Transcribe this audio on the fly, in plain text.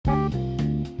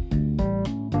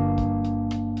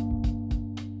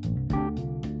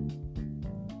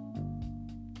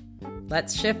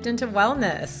Let's shift into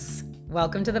wellness.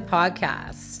 Welcome to the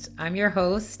podcast. I'm your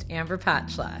host, Amber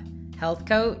Patchla, health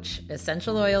coach,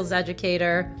 essential oils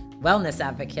educator, wellness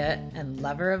advocate, and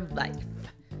lover of life.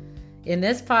 In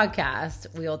this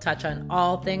podcast, we will touch on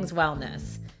all things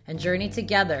wellness and journey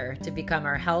together to become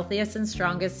our healthiest and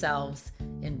strongest selves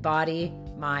in body,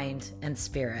 mind, and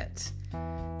spirit.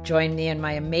 Join me and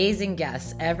my amazing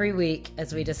guests every week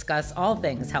as we discuss all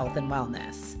things health and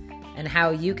wellness and how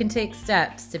you can take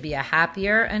steps to be a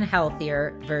happier and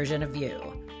healthier version of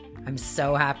you. I'm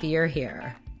so happy you're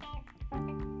here.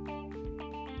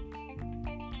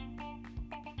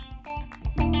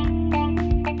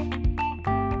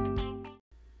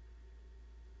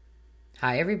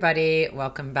 Hi, everybody.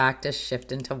 Welcome back to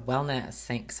Shift into Wellness.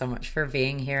 Thanks so much for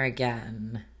being here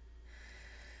again.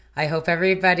 I hope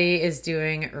everybody is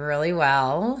doing really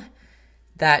well,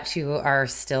 that you are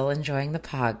still enjoying the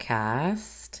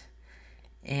podcast,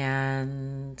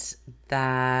 and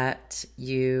that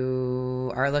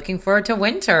you are looking forward to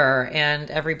winter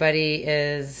and everybody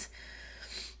is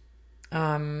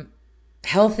healthy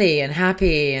and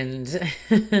happy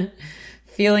and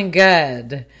feeling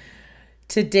good.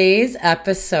 Today's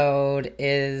episode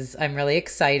I'm really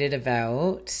excited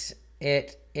about.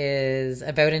 It is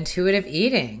about intuitive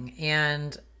eating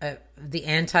and the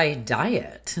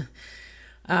anti-diet.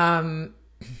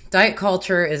 Diet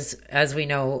culture is, as we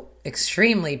know,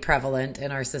 extremely prevalent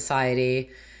in our society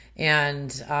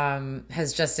and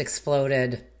has just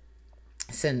exploded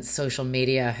since social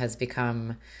media has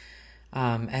become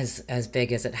as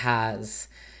big as it has.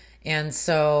 And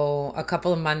so a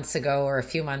couple of months ago or a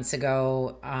few months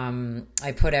ago,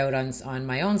 I put out on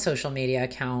my own social media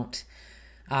account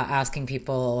asking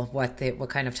people what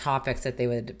kind of topics that they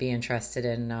would be interested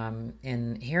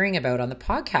in hearing about on the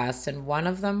podcast. And one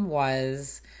of them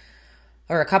was,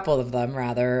 or a couple of them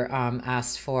rather,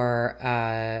 asked for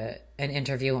an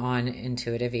interview on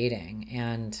intuitive eating.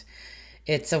 And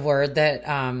it's a word that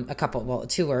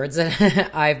two words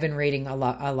that I've been reading a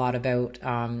lot about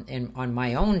on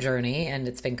my own journey, and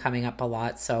it's been coming up a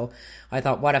lot. So I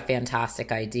thought, what a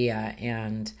fantastic idea.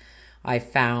 And I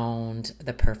found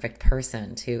the perfect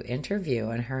person to interview,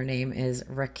 and her name is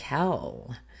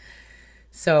Raquel.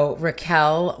 So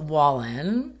Raquel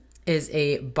Wallen is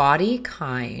a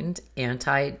body-kind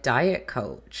anti-diet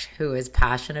coach who is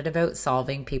passionate about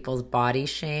solving people's body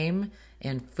shame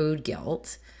and food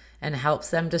guilt and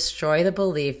helps them destroy the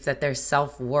belief that their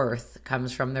self-worth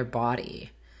comes from their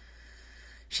body.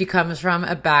 She comes from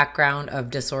a background of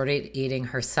disordered eating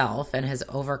herself and has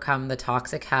overcome the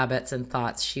toxic habits and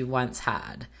thoughts she once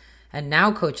had, and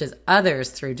now coaches others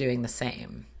through doing the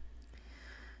same.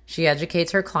 She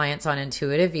educates her clients on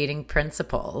intuitive eating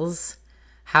principles,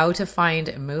 how to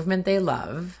find movement they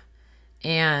love,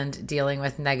 and dealing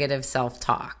with negative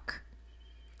self-talk.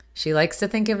 She likes to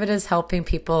think of it as helping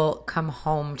people come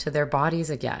home to their bodies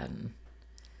again.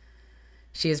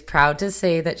 She is proud to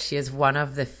say that she is one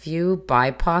of the few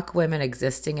BIPOC women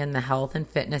existing in the health and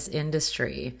fitness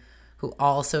industry who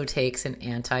also takes an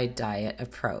anti-diet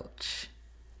approach.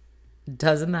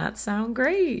 Doesn't that sound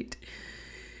great?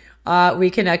 We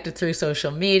connected through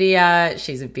social media.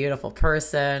 She's a beautiful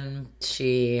person.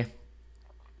 She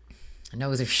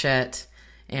knows her shit.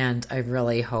 And I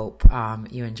really hope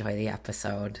you enjoy the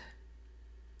episode.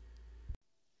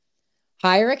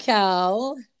 Hi,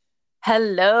 Raquel.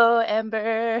 Hello,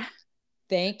 Amber.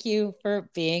 Thank you for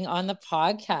being on the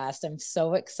podcast. I'm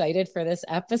so excited for this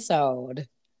episode.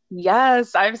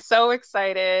 Yes, I'm so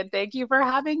excited. Thank you for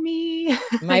having me.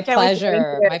 My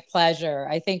pleasure. My pleasure.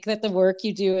 I think that the work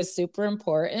you do is super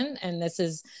important, and this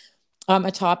is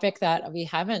a topic that we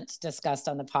haven't discussed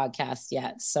on the podcast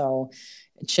yet. So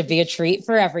it should be a treat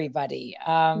for everybody.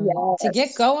 Yes. To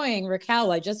get going,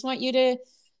 Raquel, I just want you to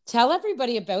tell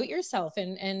everybody about yourself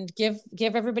and give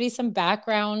everybody some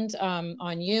background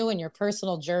on you and your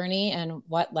personal journey and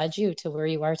what led you to where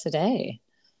you are today.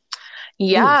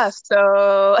 Yeah,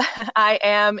 so I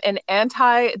am an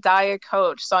anti-diet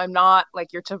coach. So I'm not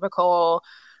like your typical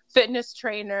fitness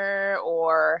trainer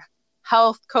or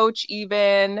health coach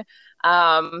even.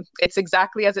 It's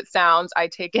exactly as it sounds. I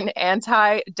take an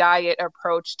anti-diet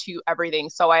approach to everything.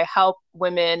 So I help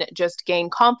women just gain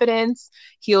confidence,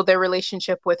 heal their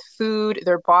relationship with food,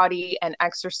 their body, and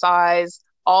exercise,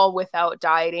 all without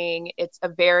dieting. It's a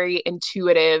very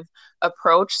intuitive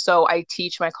approach. So I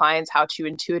teach my clients how to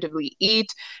intuitively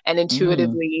eat and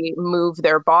intuitively move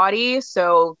their body.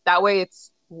 So that way it's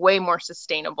way more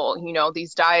sustainable. You know,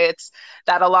 these diets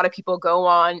that a lot of people go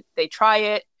on, they try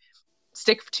it,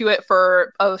 stick to it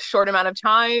for a short amount of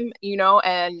time,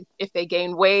 and if they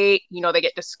gain weight, they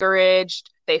get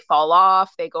discouraged, they fall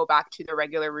off, they go back to their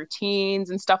regular routines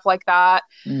and stuff like that.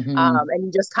 And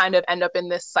you just kind of end up in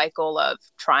this cycle of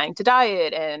trying to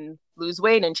diet and lose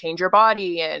weight and change your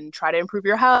body and try to improve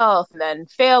your health, and then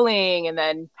failing, and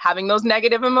then having those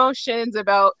negative emotions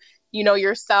about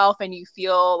yourself, and you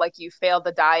feel like you failed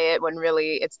the diet when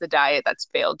really it's the diet that's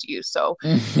failed you. So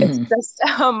it's just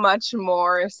a much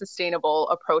more sustainable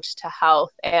approach to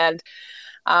health. And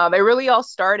it really all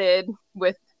started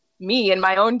with me and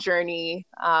my own journey.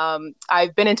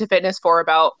 I've been into fitness for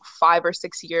about 5 or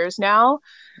 6 years now.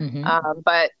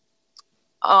 But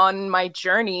on my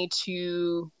journey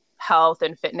to health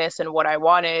and fitness and what I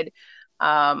wanted,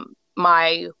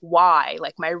 my why,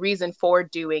 like my reason for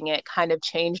doing it, kind of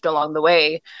changed along the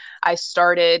way. I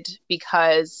started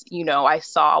because, I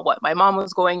saw what my mom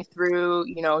was going through.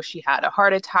 She had a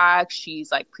heart attack. She's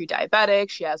like pre-diabetic.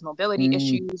 She has mobility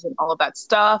issues and all of that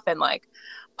stuff, and like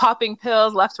popping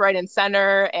pills left, right, and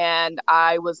center. And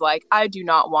I was like, I do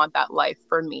not want that life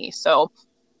for me. So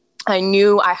I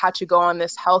knew I had to go on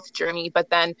this health journey, but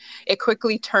then it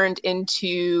quickly turned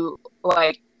into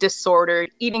like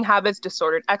disordered eating habits,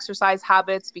 disordered exercise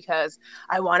habits, because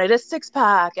I wanted a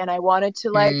 6-pack and I wanted to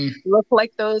like look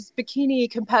like those bikini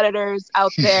competitors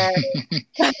out there.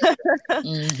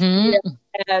 Yeah.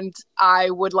 And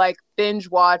I would like binge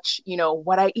watch,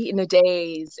 what I eat in a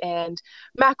days, and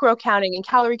macro counting and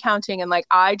calorie counting. And like,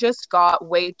 I just got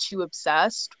way too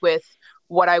obsessed with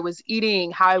what I was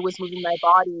eating, how I was moving my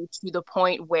body, to the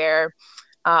point where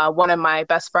one of my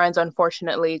best friends,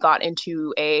 unfortunately, got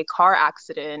into a car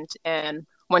accident. And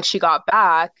when she got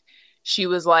back, she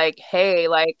was like, hey,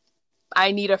 like,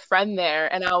 I need a friend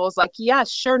there. And I was like, yeah,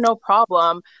 sure, no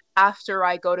problem. After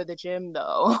I go to the gym,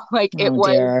 though. Like, it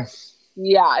was,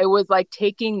 yeah, it was like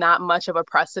taking that much of a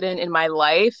precedent in my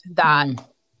life that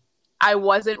I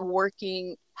wasn't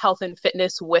working health and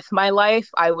fitness with my life.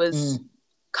 I was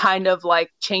kind of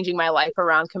like changing my life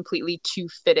around completely to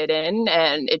fit it in,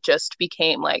 and it just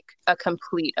became like a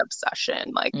complete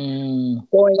obsession. Like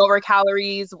going over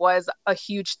calories was a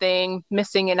huge thing,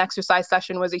 missing an exercise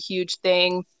session was a huge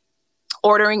thing,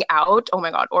 ordering out, oh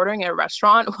my god, ordering at a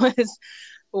restaurant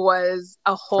was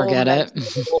a whole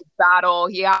battle.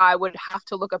 Yeah, I would have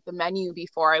to look up the menu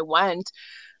before I went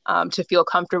to feel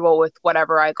comfortable with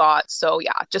whatever I got. So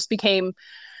yeah, just became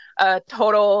a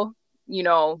total,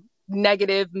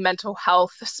 negative mental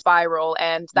health spiral.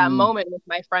 And that moment with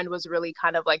my friend was really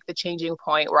kind of like the changing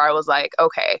point, where I was like,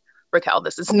 okay, Raquel,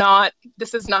 this is not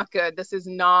good. This is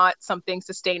not something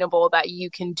sustainable that you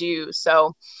can do.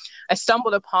 So I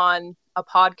stumbled upon a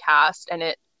podcast, and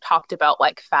it talked about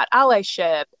like fat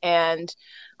allyship and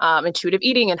intuitive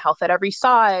eating and health at every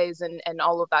size and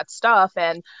all of that stuff.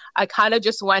 And I kind of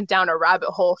just went down a rabbit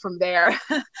hole from there.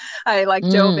 I like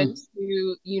dove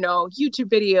into, YouTube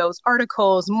videos,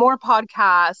 articles, more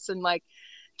podcasts, and like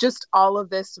just all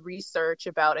of this research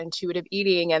about intuitive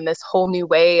eating and this whole new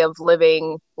way of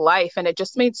living life. And it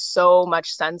just made so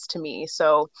much sense to me.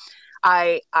 So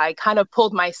I kind of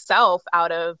pulled myself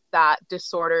out of that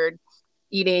disordered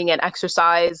eating and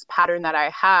exercise pattern that I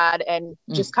had, and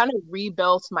just kind of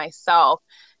rebuilt myself.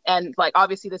 And like,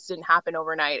 obviously this didn't happen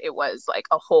overnight. It was like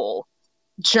a whole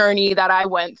journey that I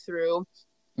went through.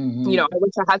 I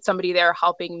wish I had somebody there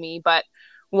helping me, but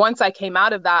once I came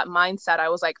out of that mindset, I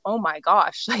was like, oh my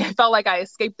gosh, like I felt like I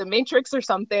escaped the Matrix or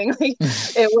something. Like,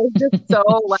 it was just so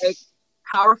like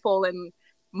powerful, and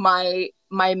my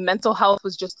mental health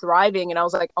was just thriving. And I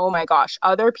was like, oh my gosh,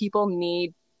 other people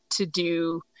need to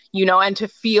do, and to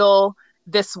feel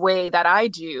this way that I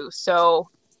do. So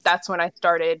that's when I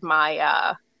started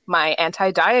my my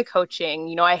anti-diet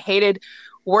coaching. I hated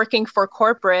working for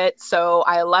corporate, so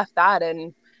I left that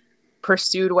and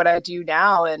pursued what I do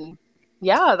now. And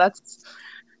yeah, that's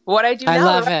what I do now. I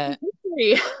love it.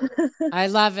 I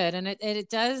love it. And it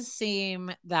does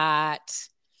seem that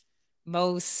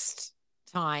most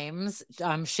times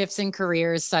shifts in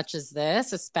careers such as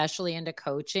this, especially into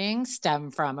coaching, stem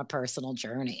from a personal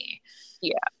journey.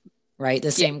 Yeah. Right.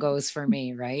 The same goes for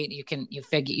me, right?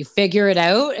 You figure it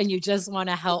out, and you just want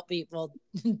to help people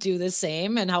do the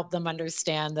same and help them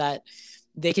understand that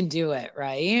they can do it.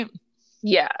 Right.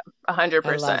 Yeah. 100%.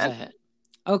 I love it.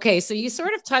 Okay. So you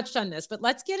sort of touched on this, but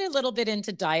let's get a little bit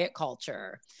into diet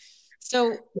culture.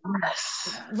 So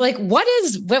like,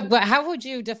 how would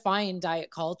you define diet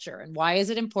culture, and why is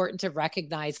it important to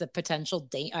recognize the potential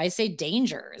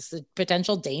the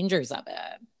potential dangers of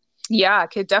it? Yeah, it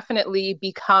could definitely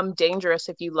become dangerous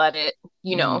if you let it,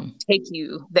 take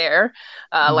you there.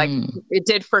 Like it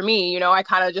did for me. I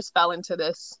kind of just fell into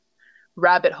this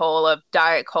rabbit hole of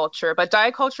diet culture. But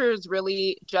diet culture is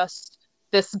really just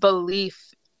this belief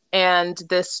and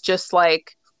this just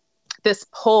like this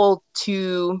pull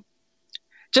to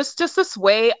just this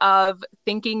way of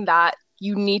thinking that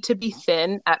you need to be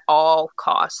thin at all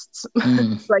costs.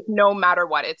 Mm. Like no matter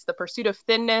what, it's the pursuit of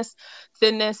thinness.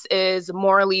 Thinness is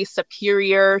morally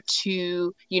superior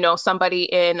to, you know, somebody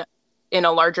in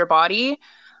a larger body.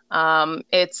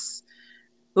 It's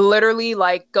literally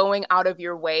like going out of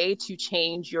your way to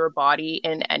change your body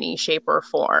in any shape or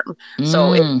form.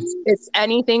 So Mm. it's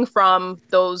anything from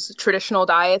those traditional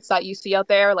diets that you see out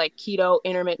there, like keto,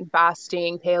 intermittent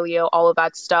fasting, paleo, all of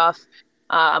that stuff.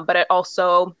 But it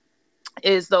also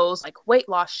is those like weight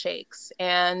loss shakes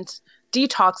and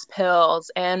detox pills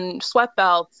and sweat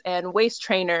belts and waist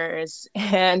trainers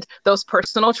and those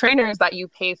personal trainers that you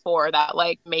pay for that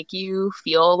like make you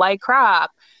feel like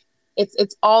crap.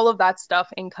 It's all of that stuff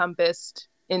encompassed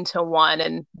into one,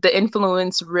 and the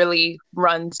influence really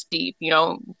runs deep. You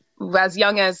know, as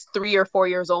young as 3 or 4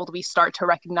 years old, we start to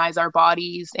recognize our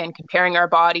bodies and comparing our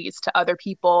bodies to other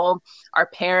people. Our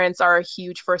parents are a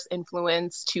huge first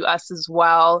influence to us as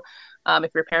well.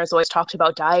 If your parents always talked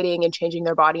about dieting and changing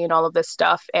their body and all of this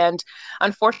stuff. And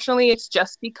unfortunately, it's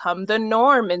just become the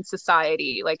norm in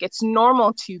society. Like it's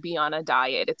normal to be on a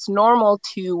diet. It's normal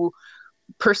to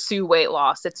pursue weight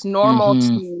loss. It's normal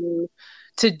Mm-hmm.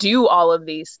 to do all of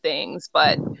these things,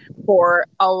 but for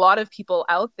a lot of people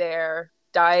out there,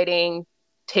 dieting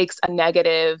takes a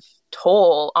negative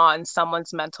toll on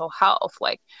someone's mental health.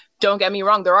 Like, don't get me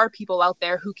wrong, there are people out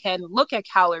there who can look at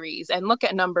calories and look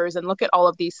at numbers and look at all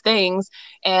of these things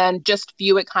and just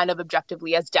view it kind of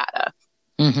objectively as data.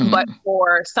 But Mm-hmm.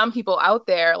 for some people out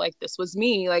there, like this was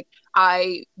me, like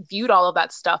I viewed all of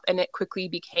that stuff and it quickly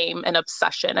became an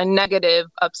obsession, a negative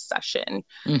obsession,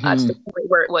 to the Mm-hmm. point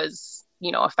where it was,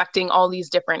 you know, affecting all these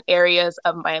different areas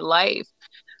of my life.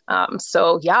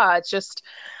 So yeah, it's just,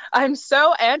 I'm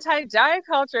so anti-diet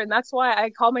culture. And that's why I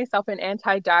call myself an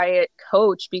anti-diet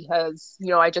coach because, you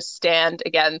know, I just stand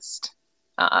against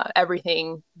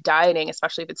everything dieting,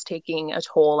 especially if it's taking a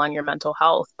toll on your mental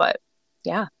health. But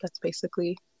yeah, that's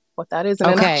basically what that is in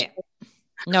a Okay. nutshell.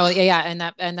 No, yeah,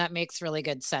 and that makes really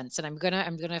good sense. And I'm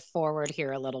gonna forward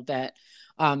here a little bit,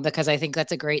 because I think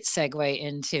that's a great segue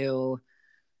into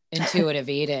intuitive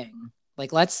eating.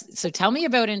 Like so tell me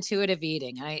about intuitive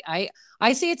eating.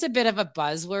 I see it's a bit of a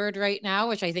buzzword right now,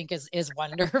 which I think is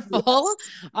wonderful,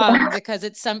 Yes. because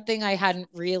it's something I hadn't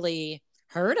really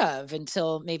heard of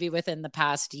until maybe within the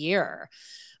past year.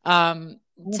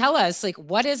 Tell us, like,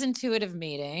 what is intuitive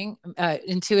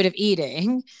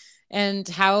eating, and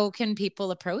how can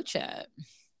people approach it?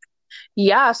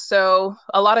 Yeah, so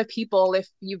a lot of people, if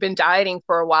you've been dieting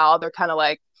for a while, they're kind of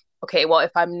like, okay, well, if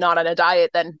I'm not on a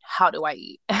diet, then how do I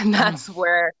eat? And Mm. that's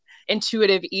where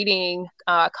intuitive eating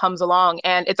comes along.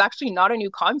 And it's actually not a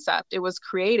new concept. It was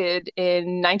created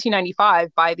in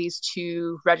 1995 by these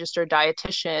two registered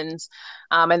dietitians.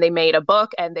 And they made a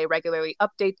book and they regularly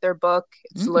update their book.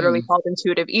 It's literally Mm. called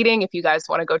Intuitive Eating if you guys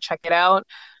want to go check it out.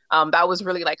 That was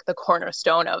really like the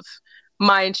cornerstone of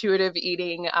my intuitive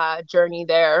eating journey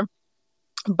there,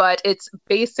 but it's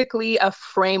basically a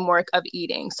framework of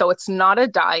eating. So it's not a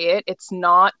diet, it's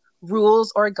not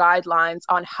rules or guidelines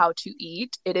on how to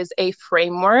eat. It is a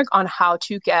framework on how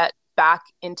to get back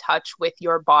in touch with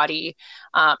your body,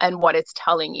 and what it's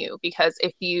telling you. Because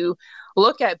if you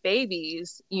look at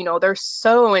babies, you know, they're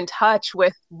so in touch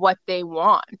with what they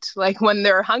want. Like when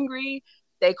they're hungry,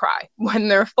 they cry. When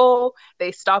they're full,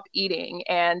 they stop eating.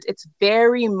 And it's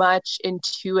very much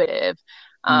intuitive.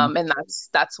 Mm. And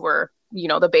that's where, you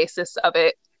know, the basis of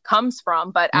it comes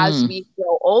from. But as Mm. we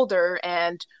grow older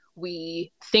and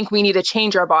we think we need to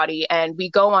change our body and we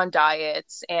go on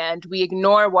diets and we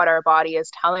ignore what our body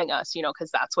is telling us, you know, because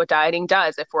that's what dieting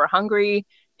does. If we're hungry,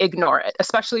 ignore it,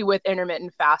 especially with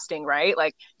intermittent fasting, right?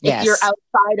 Like if you're Yes.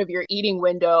 outside of your eating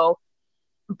window,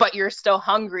 but you're still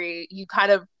hungry, you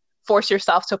kind of force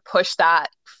yourself to push that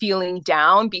feeling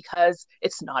down because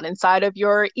it's not inside of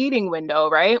your eating window,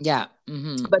 right? Yeah.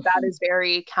 Hmm. But that is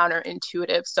very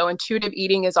counterintuitive. So intuitive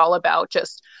eating is all about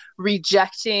just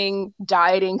rejecting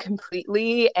dieting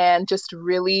completely and just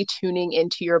really tuning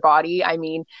into your body. I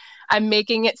mean, I'm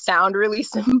making it sound really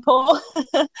simple,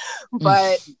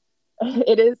 but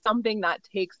it is something that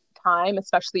takes time,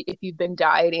 especially if you've been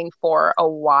dieting for a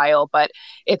while. But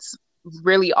it's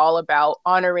really all about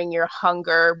honoring your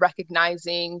hunger,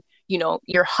 recognizing, you know,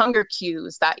 your hunger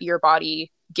cues that your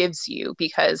body gives you.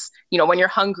 Because, you know, when you're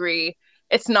hungry,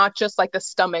 it's not just like the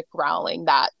stomach growling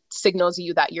that signals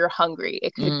you that you're hungry.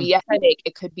 It could Mm. be a headache,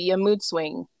 it could be a mood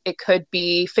swing, it could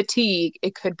be fatigue,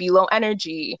 it could be low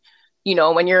energy.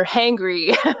 when you're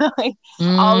hangry. Like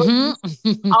all of these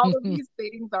all of Mm-hmm. these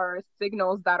things are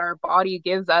signals that our body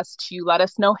gives us to let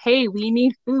us know, hey, we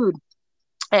need food.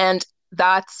 And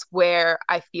that's where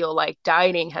I feel like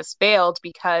dieting has failed,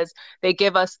 because they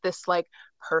give us this like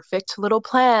perfect little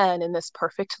plan in this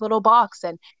perfect little box.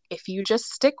 And if you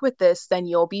just stick with this, then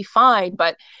you'll be fine.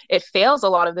 But it fails a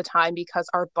lot of the time because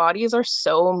our bodies are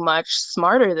so much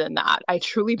smarter than that. I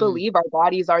truly Mm. believe our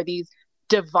bodies are these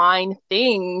divine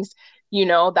things,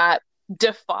 that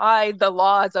defy the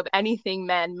laws of anything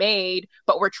man made,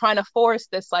 but we're trying to force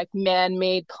this like man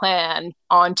made plan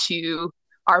onto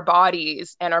our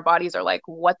bodies, and our bodies are like,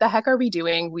 what the heck are we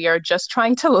doing? We are just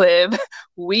trying to live.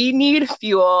 We need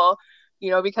fuel,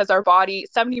 because our body,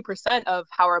 70% of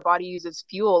how our body uses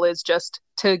fuel is just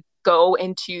to go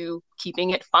into keeping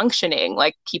it functioning,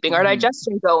 like keeping our Mm-hmm.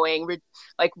 digestion going,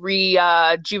 like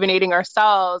rejuvenating our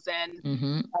cells, and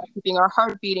Mm-hmm. keeping our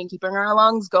heart beating, keeping our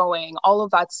lungs going, all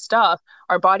of that stuff.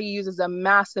 Our body uses a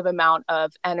massive amount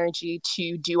of energy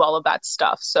to do all of that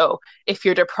stuff. So if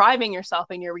you're depriving yourself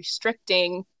and you're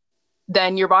restricting,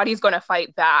 then your body's going to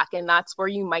fight back. And that's where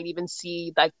you might even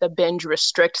see like the binge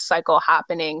restrict cycle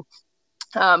happening,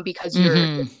 because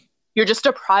Mm-hmm. you're just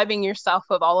depriving yourself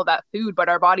of all of that food. But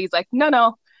our body's like, no,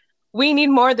 no, we need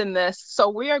more than this. So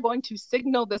we are going to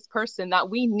signal this person that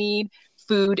we need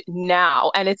food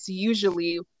now. And it's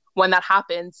usually when that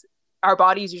happens, our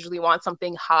bodies usually want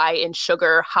something high in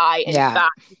sugar, high in Yeah.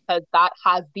 fat, because that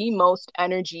has the most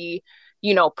energy,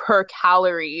 per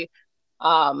calorie,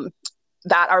 um,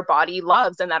 that our body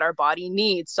loves and that our body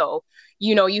needs. So,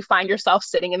 you find yourself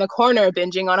sitting in the corner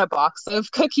binging on a box of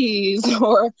cookies,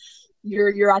 or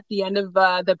you're at the end of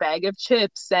the bag of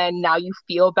chips, and now you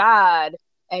feel bad,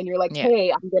 and you're like, Yeah.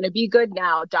 hey, I'm going to be good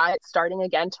now, diet starting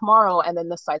again tomorrow, and then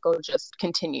the cycle just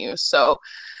continues. So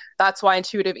that's why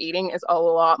intuitive eating is a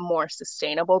lot more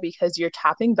sustainable, because you're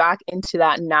tapping back into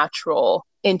that natural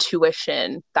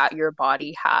intuition that your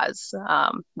body has,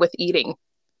 with eating.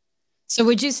 So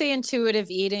would you say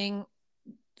intuitive eating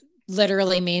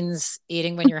literally means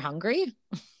eating when you're hungry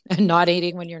and not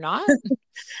eating when you're not?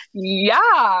 Yeah,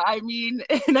 I mean,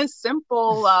 in a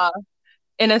simple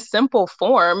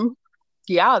form,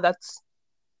 yeah, that's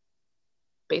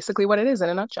basically what it is in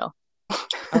a nutshell.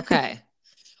 Okay.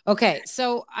 Okay.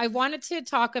 So I wanted to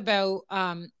talk about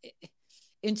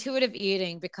intuitive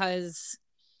eating because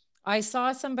I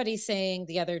saw somebody saying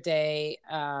the other day,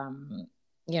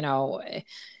 you know,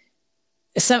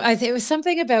 it was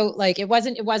something about like it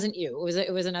wasn't you,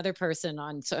 it was another person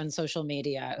on social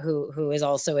media who is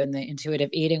also in the intuitive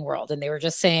eating world, and they were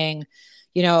just saying,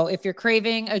 if you're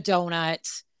craving a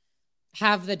donut,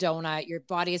 have the donut. Your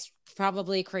body is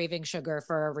probably craving sugar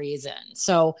for a reason.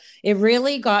 So it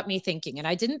really got me thinking. And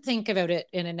I didn't think about it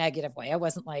in a negative way. I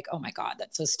wasn't like, oh my God,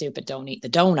 that's so stupid. Don't eat the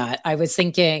donut. I was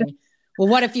thinking, well,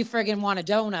 what if you friggin' want a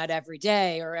donut every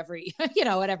day or every,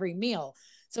 at every meal?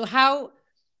 So how,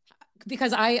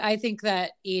 because I think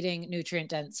that eating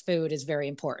nutrient dense food is very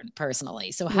important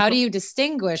personally. So how do you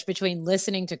distinguish between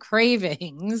listening to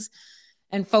cravings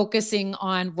and focusing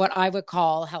on what I would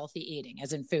call healthy eating,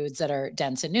 as in foods that are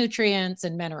dense in nutrients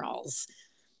and minerals?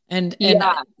 And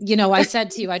Yeah. I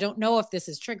said to you, I don't know if this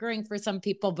is triggering for some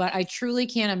people, but I truly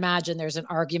can't imagine there's an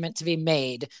argument to be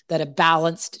made that a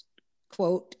balanced,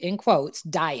 quote in quotes,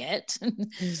 diet,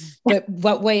 but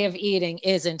what way of eating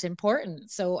isn't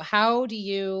important. So how do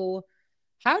you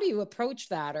approach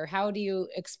that, or how do you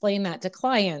explain that to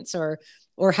clients, or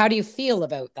how do you feel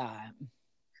about that?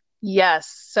 Yes.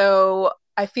 So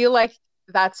I feel like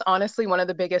that's honestly one of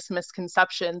the biggest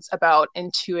misconceptions about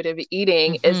intuitive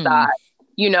eating, is Mm-hmm. that,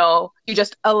 you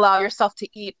just allow yourself to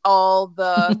eat all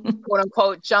the quote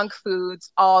unquote junk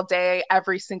foods all day,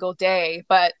 every single day.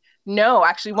 But no,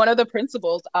 actually, one of the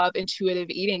principles of intuitive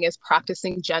eating is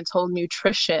practicing gentle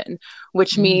nutrition,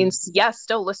 which Mm. means, yes,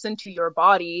 still listen to your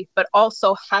body, but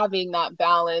also having that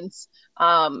balance,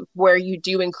 where you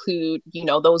do include,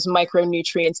 those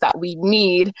micronutrients that we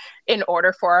need in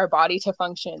order for our body to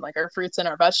function, like our fruits and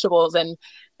our vegetables,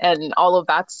 and all of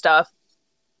that stuff.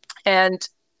 And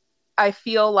I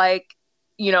feel like,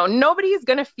 nobody's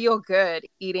gonna feel good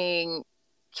eating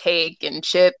cake and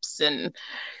chips and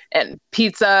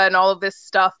pizza and all of this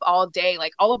stuff all day.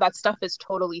 Like all of that stuff is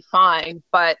totally fine,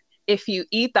 but if you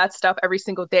eat that stuff every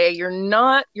single day,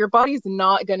 your body's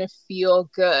not going to feel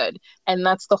good. And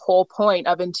that's the whole point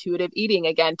of intuitive eating,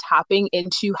 again, tapping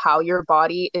into how your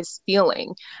body is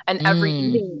feeling. And every Mm.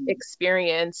 eating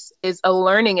experience is a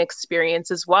learning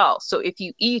experience as well. So if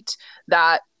you eat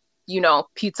that,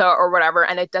 pizza or whatever,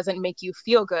 and it doesn't make you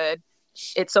feel good,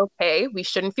 it's okay. We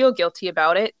shouldn't feel guilty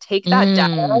about it. Take that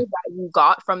data Mm. that you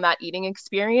got from that eating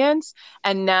experience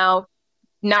and now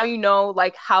now you know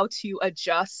like how to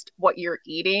adjust what you're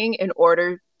eating in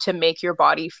order to make your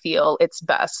body feel its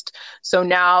best. So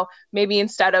now maybe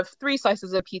instead of 3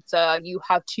 slices of pizza, you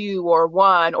have 2 or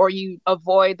 1, or you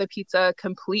avoid the pizza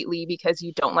completely because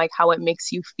you don't like how it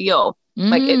makes you feel.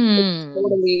 Like it's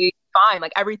totally fine.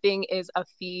 Like everything is a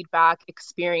feedback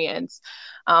experience.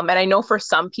 And I know for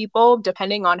some people,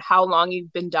 depending on how long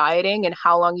you've been dieting and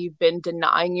how long you've been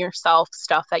denying yourself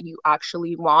stuff that you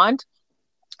actually want,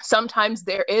 sometimes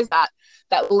there is that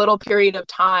little period of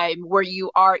time where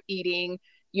you are eating,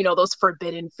 you know, those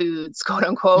forbidden foods, quote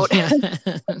unquote,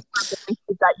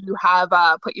 that you have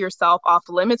put yourself off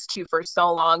limits to for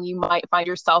so long. You might find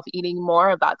yourself eating more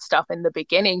of that stuff in the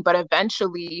beginning, but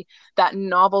eventually that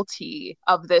novelty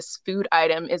of this food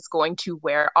item is going to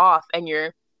wear off, and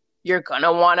you're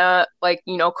gonna want to, like,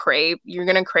 you know, you're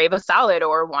gonna crave a salad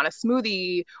or want a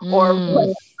smoothie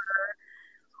or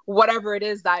whatever it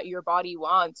is that your body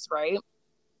wants, right?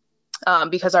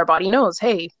 Because our body knows,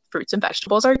 hey, fruits and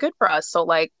vegetables are good for us. So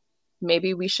like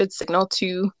maybe we should signal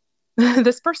to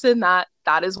this person that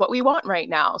that is what we want right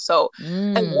now. So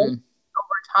and then over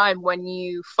time, when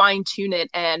you fine tune it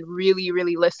and really,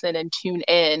 really listen and tune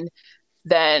in,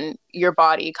 then your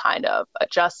body kind of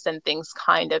adjusts and things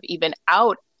kind of even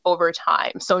out over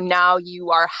time. So now you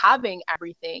are having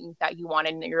everything that you want,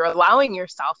 and you're allowing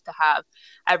yourself to have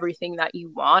everything that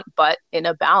you want, but in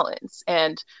a balance.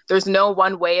 And there's no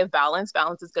one way of balance.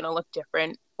 Balance is going to look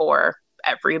different for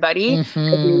everybody.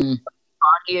 Every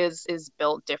body is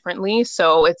built differently,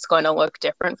 so it's going to look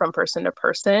different from person to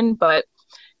person. But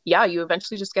yeah, you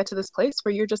eventually just get to this place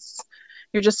where you're just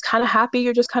kind of happy,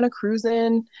 you're just kind of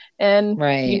cruising, and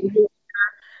right.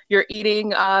 You're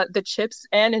eating the chips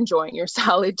and enjoying your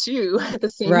salad too at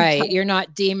the same right. time. You're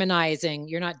not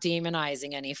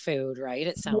demonizing any food, right?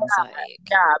 It sounds like.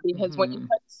 Yeah, because when you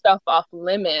put stuff off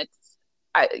limits,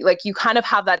 like you kind of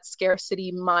have that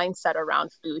scarcity mindset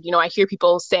around food. You know, I hear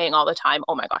people saying all the time,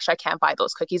 oh my gosh, I can't buy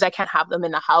those cookies. I can't have them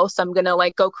in the house. I'm going to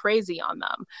like go crazy on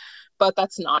them. But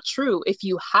that's not true. If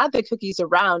you had the cookies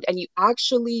around and you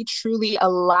actually truly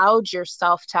allowed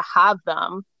yourself to have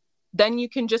them, then you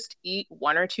can just eat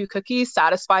 1 or 2 cookies,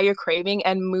 satisfy your craving,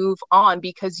 and move on,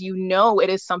 because you know it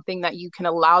is something that you can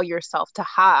allow yourself to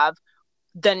have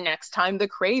the next time the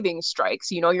craving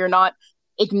strikes. You know, you're not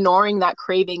ignoring that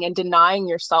craving and denying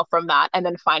yourself from that and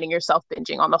then finding yourself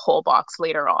binging on the whole box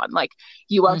later on. Like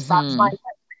you are satisfying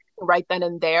right then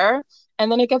and there,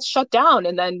 and then it gets shut down,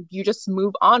 and then you just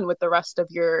move on with the rest of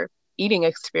your eating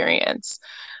experience.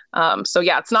 So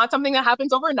yeah, it's not something that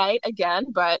happens overnight again,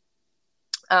 but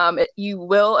you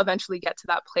will eventually get to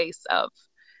that place of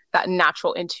that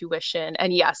natural intuition.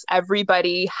 And yes,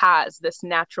 everybody has this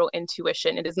natural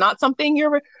intuition. It is not something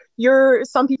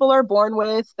some people are born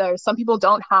with. There's some people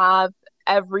don't have.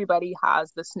 Everybody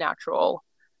has this natural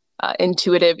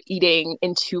intuitive eating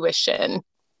intuition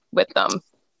with them.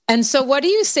 And so what do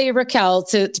you say, Raquel,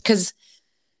 because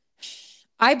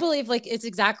I believe like it's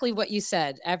exactly what you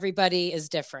said. Everybody is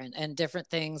different and different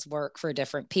things work for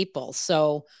different people.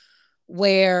 So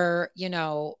where, you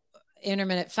know,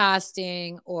 intermittent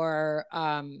fasting or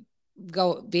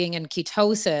being in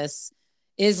ketosis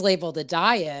is labeled a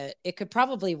diet, it could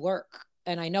probably work.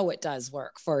 And I know it does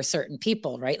work for certain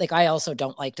people, right? Like I also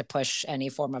don't like to push any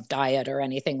form of diet or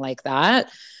anything like that.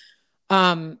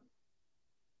 Does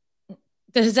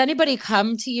anybody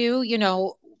come to you, you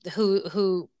know,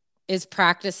 who is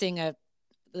practicing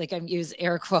like I'm use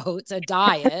air quotes, a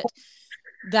diet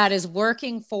that is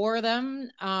working for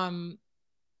them?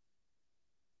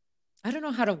 I don't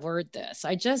know how to word this.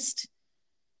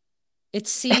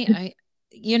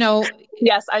 You know.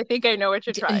 Yes, I think I know what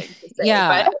you're trying to say.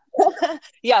 Yeah. But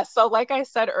yeah. So like I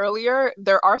said earlier,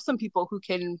 there are some people who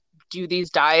can do these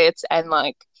diets and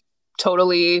like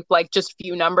totally like just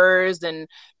view numbers and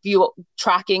view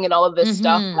tracking and all of this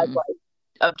stuff as like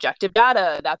objective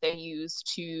data that they use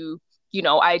to, you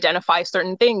know, identify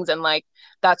certain things. And like,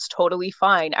 that's totally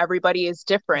fine. Everybody is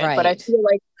different. Right. But I feel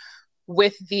like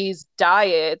with these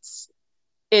diets,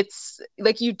 it's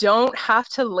like you don't have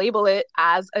to label it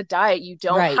as a diet. You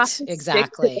don't have to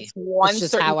stick to this one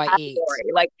certain how I category.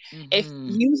 eat. Like if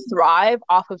you thrive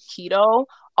off of keto,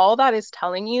 all that is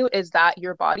telling you is that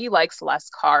your body likes less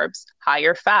carbs,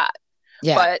 higher fat.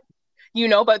 Yeah. But you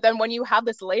know, but then when you have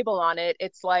this label on it,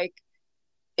 it's like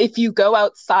if you go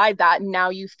outside that, now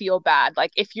you feel bad.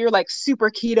 Like if you're like super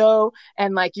keto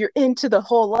and like you're into the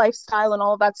whole lifestyle and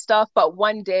all of that stuff, but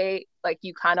one day like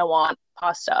you kind of want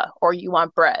pasta or you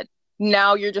want bread,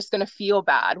 now you're just going to feel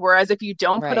bad. Whereas if you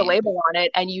don't put a label on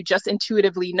it and you just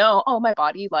intuitively know, oh, my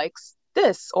body likes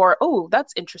this, or oh,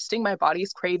 that's interesting, my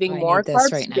body's craving more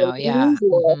carbs right now. Yeah.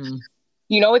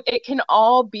 it can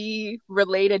all be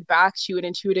related back to an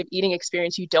intuitive eating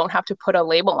experience. You don't have to put a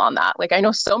label on that. Like, I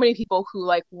know so many people who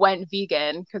like went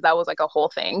vegan because that was like a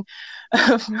whole thing,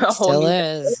 a whole Still new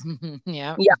is.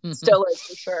 Yeah. yeah, still is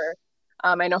for sure.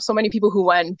 I know so many people who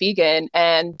went vegan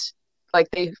and like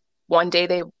they one day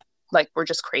they like were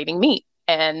just craving meat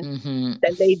and Hmm.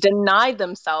 then they denied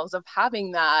themselves of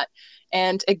having that.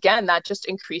 And again, that just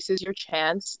increases your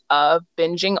chance of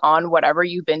binging on whatever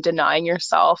you've been denying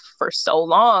yourself for so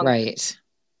long. Right.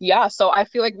 Yeah, so I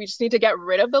feel like we just need to get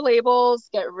rid of the labels,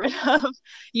 get rid of,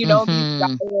 these Hmm.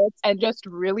 diets and just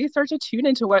really start to tune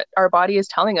into what our body is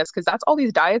telling us because that's all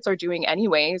these diets are doing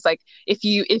anyways. Like if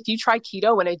you try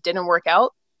keto and it didn't work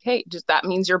out, okay, just that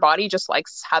means your body just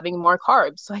likes having more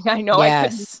carbs. Like I know I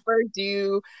could Yes. never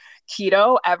do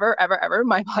keto ever, ever, ever.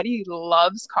 My body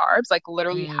loves carbs. Like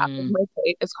literally half of Mm. my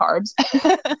plate is carbs.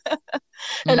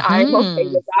 And I'm okay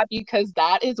Hmm. with that because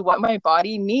that is what my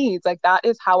body needs. Like that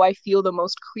is how I feel the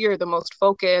most clear, the most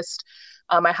focused.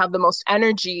 I have the most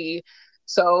energy.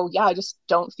 So yeah, I just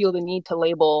don't feel the need to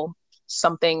label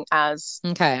something as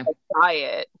Okay. a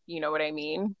diet. You know what I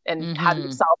mean? And have Hmm.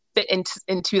 yourself fit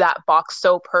into that box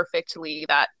so perfectly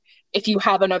that if you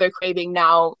have another craving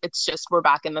now, it's just we're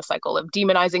back in the cycle of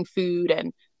demonizing food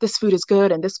and this food is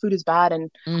good and this food is bad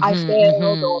and I Hmm.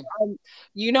 failed or Hmm.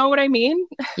 you know what I mean?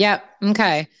 Yeah.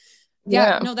 Okay. Yeah.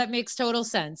 Yeah. No, that makes total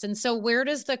sense. And so where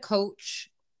does the coaching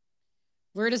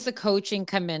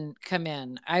come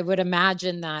in? I would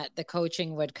imagine that the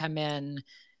coaching would come in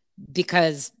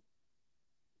because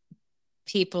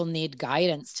people need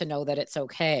guidance to know that it's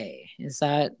okay. Does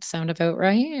that sound about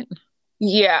right?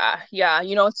 Yeah, yeah.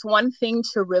 It's one thing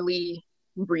to really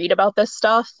read about this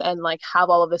stuff and like have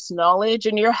all of this knowledge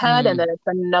in your head, and then Mm. it's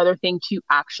another thing to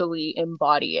actually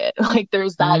embody it. Like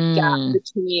there's that gap Mm.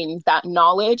 between that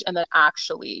knowledge and then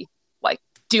actually like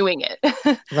doing it.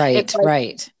 It's Right, like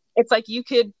right. it's like you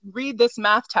could read this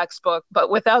math textbook, but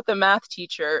without the math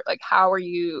teacher, like how are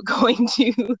you going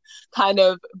to kind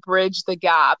of bridge the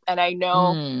gap? And I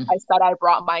know Mm. I said I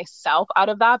brought myself out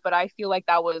of that, but I feel like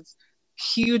that was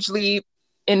hugely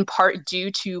in part due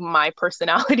to my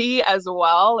personality as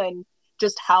well and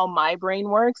just how my brain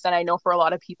works. And I know for a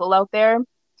lot of people out there,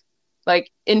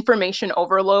 like information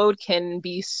overload can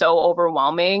be so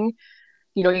overwhelming.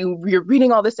 You're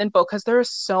reading all this info because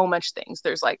there's so much things.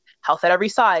 There's like health at every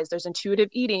size, there's intuitive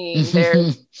eating,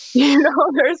 there's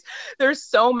there's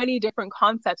so many different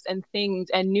concepts and things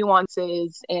and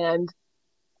nuances and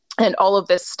all of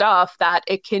this stuff that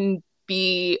it can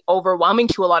be overwhelming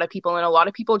to a lot of people, and a lot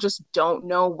of people just don't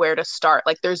know where to start.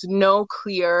 Like there's no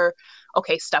clear,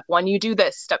 okay, step 1 you do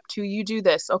this, step 2 you do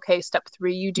this, okay, step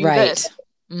 3 you do this. Right.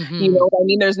 You Hmm. know what I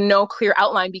mean? There's no clear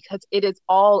outline because it is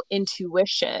all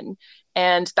intuition.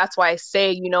 And that's why I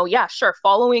say, yeah, sure,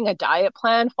 following a diet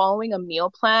plan, following a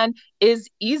meal plan is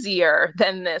easier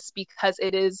than this because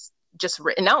it is just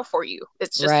written out for you.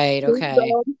 It's just, Right. here you Okay.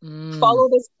 go, Mm. follow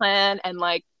this plan, and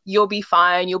like, you'll be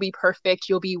fine, you'll be perfect,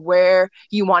 you'll be where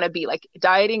you want to be. Like,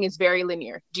 dieting is very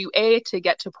linear. Do A to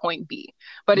get to point B.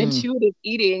 But Mm. intuitive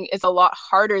eating is a lot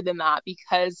harder than that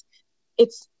because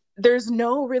it's there's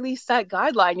no really set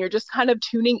guideline. You're just kind of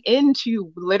tuning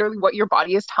into literally what your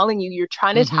body is telling you. You're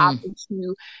trying to tap Hmm.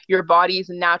 into your body's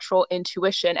natural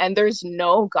intuition, and there's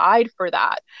no guide for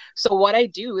that. So, what I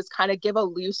do is kind of give a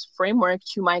loose framework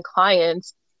to my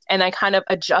clients, and I kind of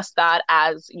adjust that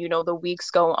as, the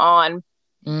weeks go on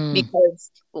Mm. because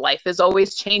life is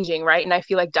always changing, right? And I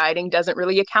feel like dieting doesn't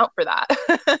really account for that.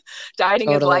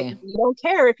 Dieting is like, Totally. you don't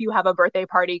care if you have a birthday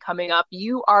party coming up,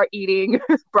 you are eating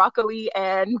broccoli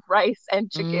and rice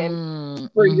and chicken Mm.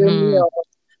 for your Hmm. meal.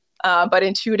 But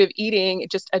intuitive eating,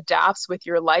 it just adapts with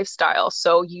your lifestyle.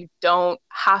 So you don't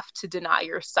have to deny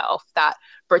yourself that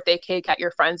birthday cake at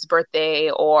your friend's birthday,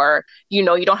 or, you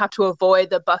don't have to avoid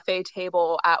the buffet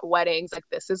table at weddings. Like,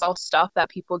 this is all stuff that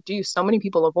people do. So many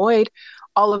people avoid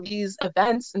all of these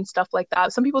events and stuff like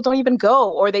that. Some people don't even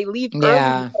go, or they leave early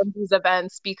Yeah. from these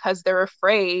events because they're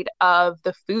afraid of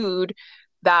the food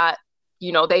that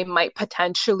they might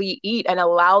potentially eat and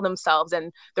allow themselves,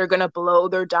 and they're going to blow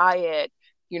their diet.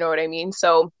 You know what I mean?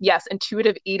 So, yes,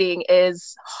 intuitive eating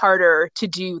is harder to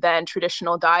do than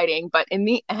traditional dieting, but in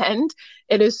the end,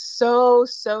 it is so,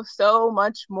 so, so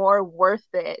much more worth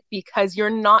it because you're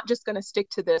not just going to stick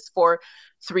to this for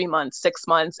 3 months, 6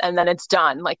 months, and then it's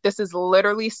done. Like, this is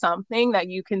literally something that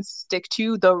you can stick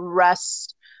to the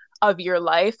rest of your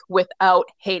life without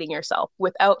hating yourself,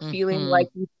 without feeling Hmm. like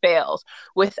you failed,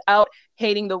 without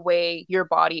hating the way your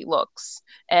body looks,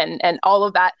 and all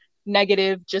of that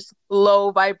negative, just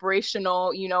low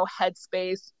vibrational,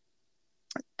 headspace.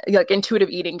 like intuitive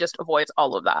eating just avoids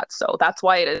all of that. So that's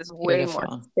why it is way more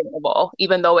Beautiful. sustainable,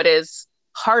 even though it is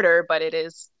harder, but it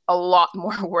is a lot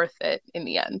more worth it in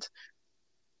the end.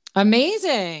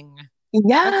 Amazing.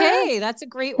 Yeah, Okay, that's a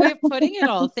great way of putting it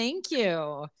all. Thank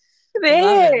you. I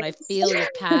love it. And I thanks. feel your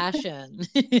passion.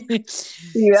 So,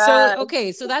 Yeah.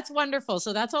 okay, so that's wonderful.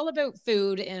 So that's all about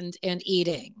food and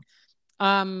eating.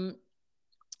 Um,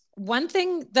 One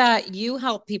thing that you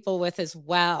help people with as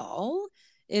well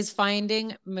is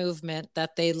finding movement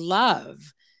that they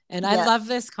love. And I Yeah. love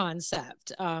this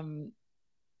concept.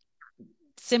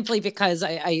 Simply because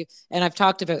and I've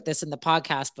talked about this in the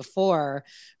podcast before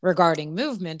regarding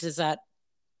movement, is that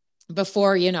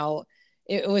before,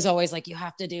 it was always like you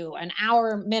have to do an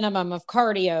hour minimum of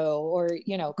cardio, or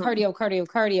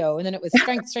cardio, and then it was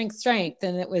strength, strength, strength,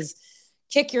 and it was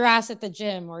kick your ass at the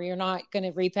gym or you're not going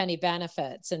to reap any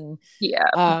benefits. And Yeah.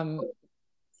 um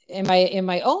in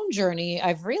my own journey,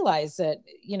 I've realized that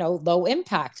low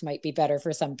impact might be better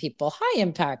for some people, high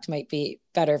impact might be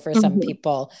better for some Mm-hmm.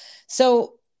 people.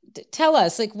 So tell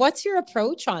us, like, what's your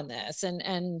approach on this?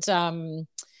 And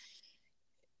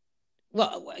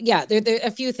well, yeah, there are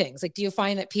a few things. Like, do you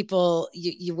find that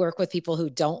you work with people who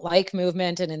don't like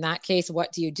movement, and in that case,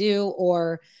 what do you do?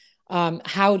 Or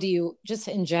how do you, just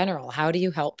in general, how do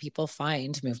you help people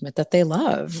find movement that they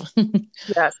love?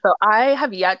 Yeah. So I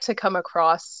have yet to come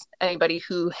across anybody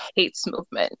who hates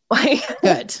movement. Like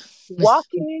Good.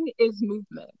 walking is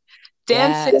movement.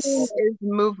 Dancing Yes. is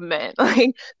movement.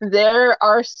 Like there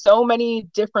are so many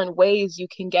different ways you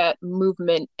can get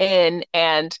movement in.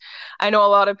 And I know a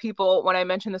lot of people, when I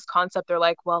mention this concept, they're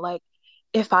like, well, like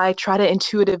if I try to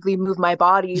intuitively move my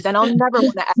body, then I'll never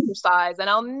want to exercise and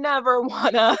I'll never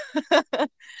want to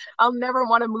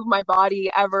move my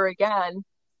body ever again.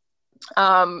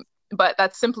 But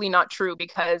that's simply not true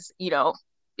because,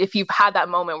 if you've had that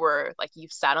moment where like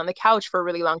you've sat on the couch for a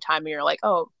really long time and you're like,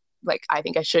 oh, like I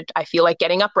feel like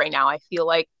getting up right now. I feel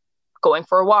like going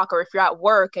for a walk. Or if you're at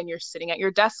work and you're sitting at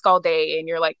your desk all day and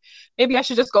you're like, maybe I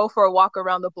should just go for a walk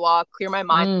around the block, clear my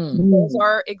mind. Those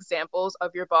are examples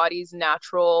of your body's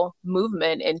natural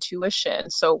movement intuition.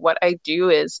 So what I do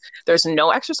is there's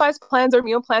no exercise plans or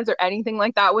meal plans or anything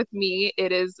like that with me.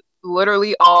 It is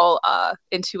literally all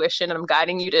intuition, and I'm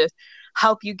guiding you to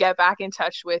help you get back in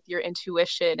touch with your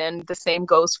intuition. And the same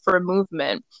goes for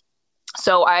movement.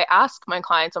 So I ask my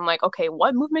clients, I'm like, okay,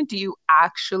 what movement do you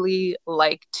actually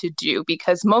like to do?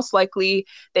 Because most likely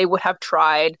they would have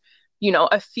tried,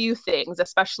 a few things,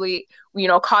 especially,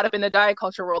 caught up in the diet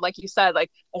culture world, like you said,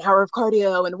 like an hour of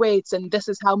cardio and weights, and this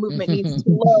is how movement needs to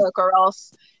look, or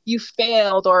else you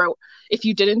failed, or if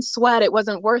you didn't sweat, it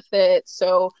wasn't worth it.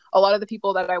 So a lot of the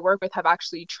people that I work with have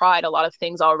actually tried a lot of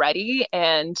things already,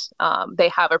 and they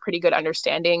have a pretty good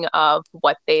understanding of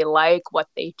what they like, what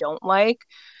they don't like.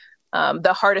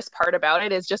 The hardest part about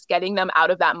it is just getting them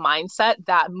out of that mindset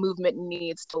that movement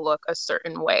needs to look a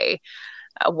certain way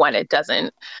when it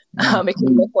doesn't. It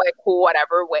can look like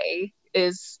whatever way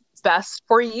is best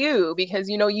for you, because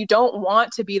you don't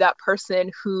want to be that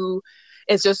person who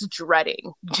is just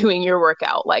dreading doing your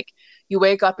workout. Like you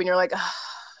wake up and you're like, oh,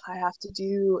 I have to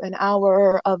do an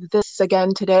hour of this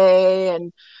again today,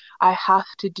 and I have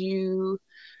to do,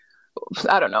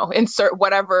 I don't know, insert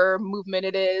whatever movement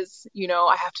it is.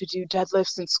 I have to do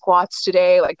deadlifts and squats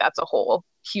today. Like that's a whole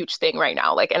huge thing right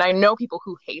now. Like, and I know people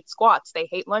who hate squats, they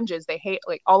hate lunges, they hate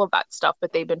like all of that stuff,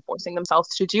 but they've been forcing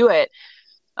themselves to do it.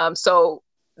 So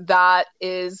that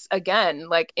is again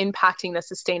like impacting the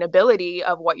sustainability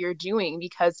of what you're doing,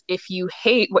 because if you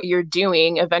hate what you're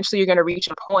doing, eventually you're going to reach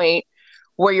a point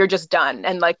where you're just done,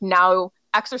 and like now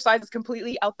exercise is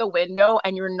completely out the window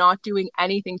and you're not doing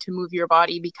anything to move your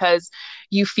body because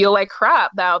you feel like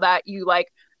crap now that you like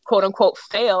quote unquote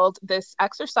failed this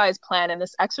exercise plan and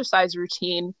this exercise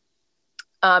routine.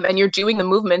 And you're doing the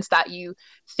movements that you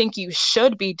think you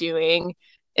should be doing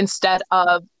instead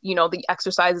of the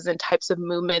exercises and types of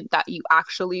movement that you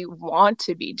actually want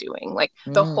to be doing. Like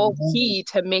the whole key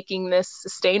to making this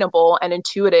sustainable and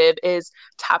intuitive is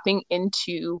tapping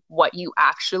into what you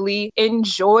actually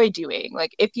enjoy doing.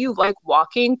 Like if you like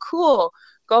walking, cool,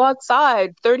 go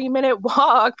outside, 30-minute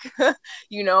walk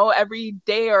every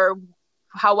day, or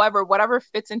however, whatever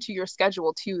fits into your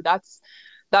schedule too. That's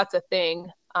a thing.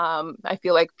 I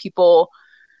feel like people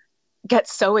get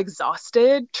so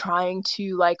exhausted trying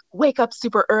to like wake up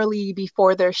super early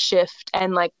before their shift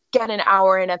and like get an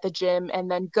hour in at the gym and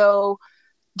then go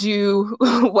do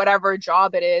whatever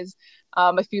job it is.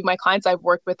 A few of my clients I've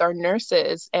worked with are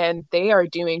nurses, and they are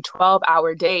doing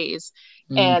 12-hour days,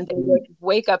 and they would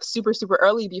wake up super, super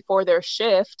early before their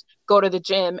shift, go to the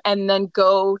gym, and then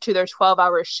go to their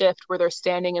 12-hour shift where they're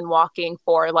standing and walking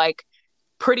for like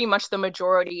pretty much the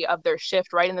majority of their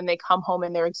shift, right? And then they come home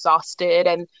and they're exhausted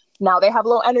and now they have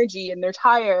low energy and they're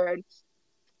tired.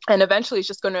 And eventually it's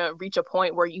just going to reach a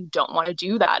point where you don't want to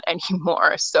do that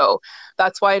anymore. So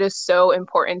that's why it is so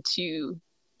important to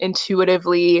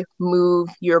intuitively move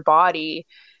your body.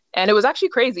 And it was actually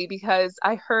crazy because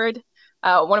I heard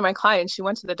one of my clients, she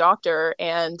went to the doctor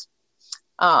and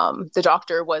the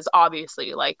doctor was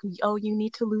obviously like, oh, you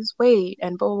need to lose weight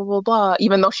and blah, blah, blah, blah.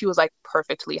 Even though she was like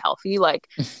perfectly healthy, like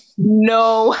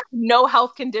no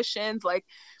health conditions. Like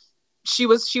she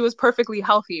was perfectly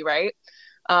healthy. Right.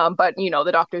 But you know,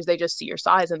 the doctors, they just see your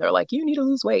size and they're like, you need to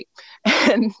lose weight.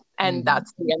 And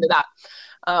that's the end of that.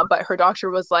 But her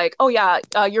doctor was like, oh yeah,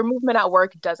 your movement at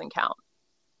work doesn't count.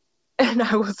 And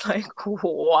I was like,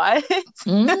 what?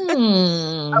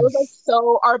 I was like,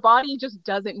 so our body just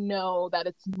doesn't know that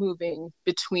it's moving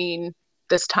between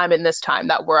this time and this time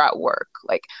that we're at work.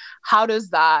 Like, how does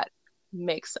that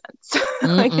make sense?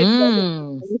 Like, it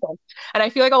doesn't make sense. And I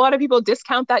feel like a lot of people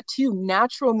discount that too.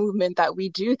 Natural movement that we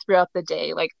do throughout the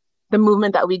day, like the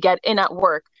movement that we get in at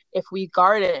work. If we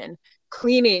garden,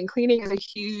 cleaning is a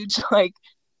huge, like,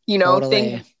 you know,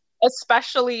 thing.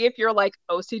 Especially if you're like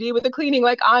OCD with the cleaning,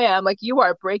 like I am, like you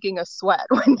are breaking a sweat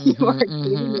when you are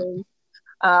cleaning,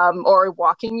 or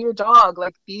walking your dog.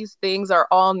 Like these things are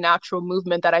all natural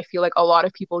movement that I feel like a lot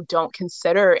of people don't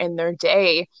consider in their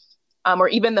day, or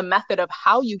even the method of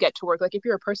how you get to work. Like if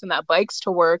you're a person that bikes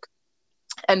to work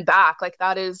and back, like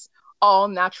that is all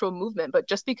natural movement. But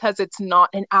just because it's not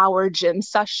an hour gym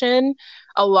session,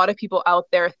 a lot of people out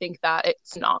there think that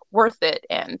it's not worth it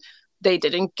and they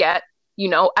didn't get, you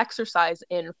know, exercise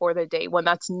in for the day, when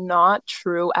that's not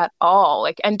true at all.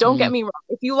 Like, and don't get me wrong,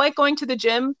 if you like going to the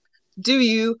gym, do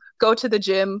you go to the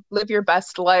gym, live your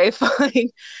best life?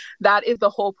 Like that is the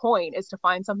whole point, is to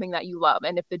find something that you love.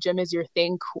 And if the gym is your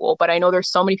thing, cool. But I know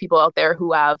there's so many people out there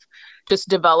who have just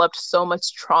developed so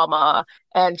much trauma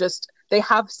and just they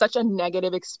have such a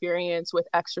negative experience with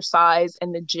exercise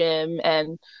and the gym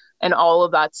and all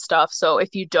of that stuff. So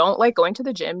if you don't like going to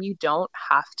the gym, you don't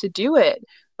have to do it.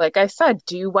 Like I said,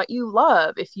 do what you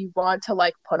love. If you want to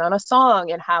like put on a song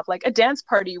and have like a dance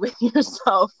party with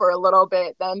yourself for a little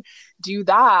bit, then do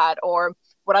that. Or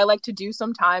what I like to do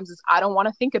sometimes is I don't want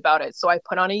to think about it. So I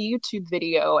put on a YouTube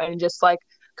video and just like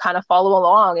kind of follow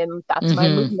along. And that's my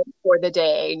movement for the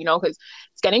day, you know, because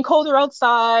it's getting colder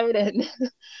outside and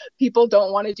people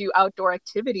don't want to do outdoor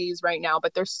activities right now.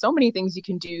 But there's so many things you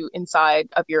can do inside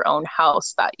of your own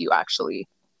house that you actually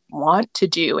want to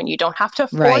do, and you don't have to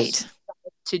force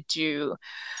to do.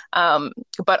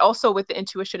 But also with the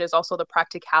intuition is also the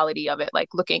practicality of it, like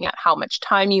looking at how much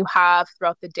time you have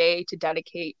throughout the day to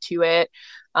dedicate to it.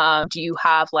 Do you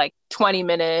have like 20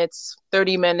 minutes,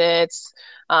 30 minutes,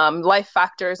 life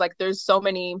factors? Like there's so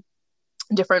many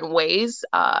different ways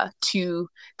to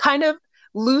kind of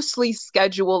loosely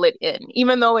schedule it in.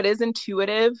 Even though it is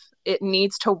intuitive, it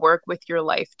needs to work with your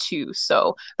life too.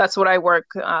 So that's what I work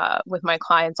with my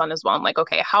clients on as well. I'm like,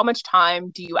 okay, how much time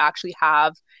do you actually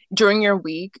have during your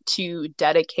week to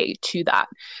dedicate to that?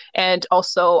 And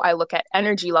also I look at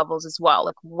energy levels as well.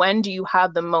 Like when do you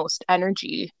have the most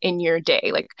energy in your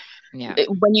day? Like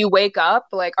when you wake up,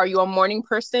 like, are you a morning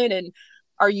person and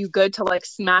are you good to like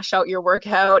smash out your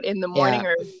workout in the morning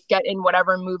or get in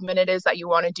whatever movement it is that you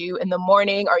want to do in the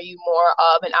morning? Are you more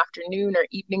of an afternoon or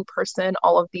evening person?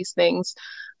 All of these things,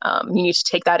 you need to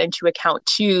take that into account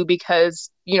too, because,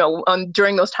 you know,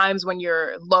 during those times when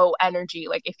you're low energy,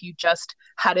 like if you just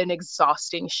had an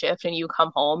exhausting shift and you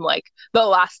come home, like the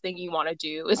last thing you want to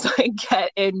do is like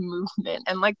get in movement.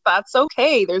 And like, that's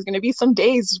okay. There's going to be some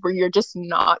days where you're just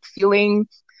not feeling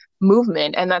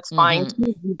movement, and that's fine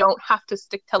too. You don't have to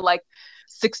stick to like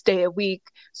 6 day a week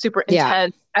super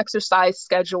intense exercise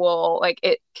schedule. Like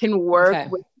it can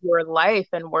work with your life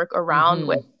and work around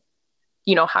with,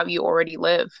 you know, how you already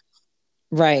live.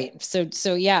 Right.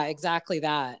 So yeah, exactly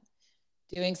that.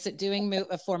 Doing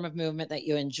a form of movement that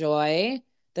you enjoy,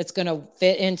 that's going to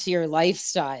fit into your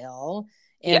lifestyle,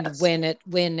 and when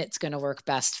it's going to work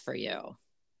best for you.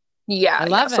 Yeah, I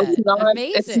love it. So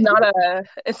amazing.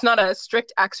 It's not a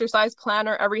strict exercise plan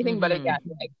or everything, but again,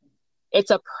 like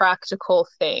it's a practical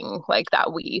thing like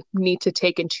that we need to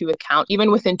take into account.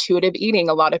 Even with intuitive eating,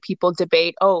 a lot of people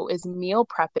debate, oh, is meal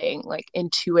prepping like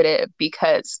intuitive?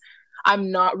 Because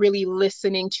I'm not really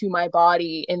listening to my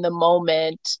body in the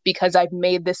moment because I've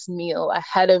made this meal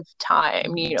ahead of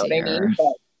time. You know what I mean?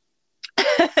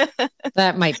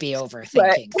 That might be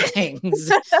overthinking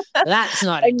things. That's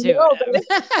not intuitive.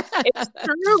 It's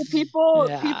true. People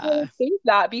think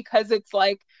that because it's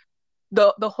like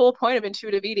the whole point of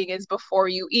intuitive eating is before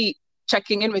you eat,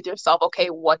 checking in with yourself. Okay,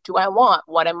 what do I want?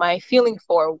 What am I feeling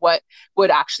for? What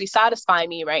would actually satisfy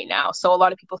me right now? So a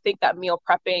lot of people think that meal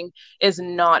prepping is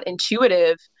not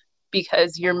intuitive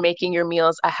because you're making your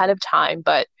meals ahead of time,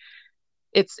 but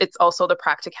it's also the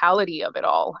practicality of it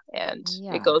all, and it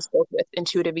Yeah, goes both with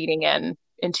intuitive eating and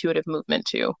intuitive movement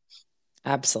too.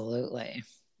 absolutely.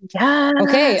 Yeah.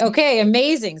 Okay,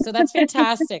 amazing. So that's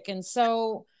fantastic. And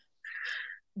so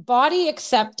body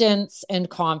acceptance and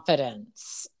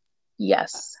confidence.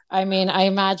 Yes. I mean, I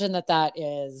imagine that that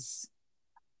is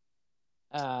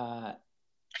uh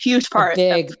Huge a part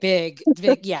of big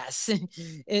yes,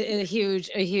 a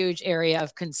huge area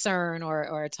of concern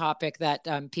or a topic that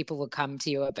people would come to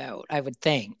you about, I would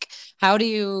think. How do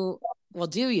you, well,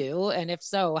 do you, and if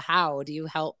so, how do you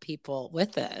help people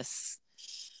with this?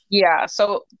 Yeah,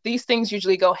 so these things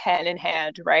usually go hand in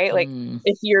hand, right? Like Mm,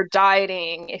 if you're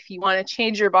dieting, if you want to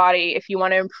change your body, if you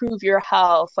want to improve your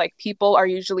health, like people are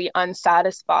usually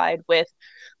unsatisfied with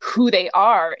who they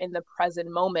are in the present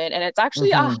moment. And it's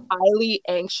actually a hmm. highly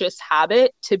anxious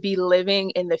habit to be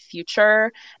living in the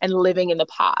future and living in the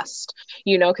past,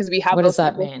 because we have What does those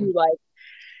that people mean? who like,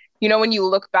 when you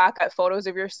look back at photos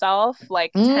of yourself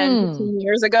like 10, Mm. 15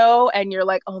 years ago, and you're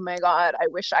like, oh my God, I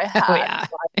wish I Oh had yeah.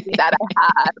 the body that I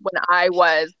had when I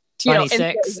was, in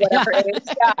 26. Yeah. whatever age.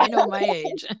 Yeah. I know my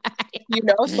age.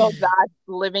 So that's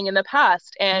living in the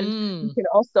past. And you Mm, can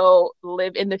also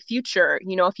live in the future.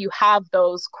 If you have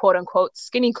those quote unquote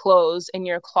skinny clothes in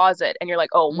your closet and you're like,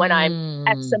 oh, when I'm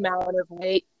X mm, amount of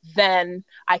weight, then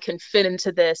I can fit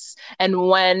into this. And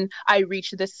when I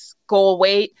reach this goal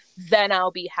weight, then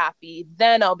I'll be happy.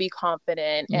 Then I'll be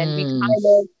confident. And we mm. kind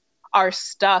of are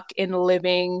stuck in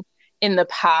living in the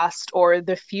past or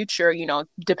the future,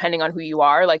 depending on who you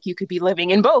are. Like you could be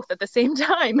living in both at the same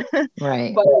time.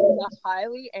 Right. But it's a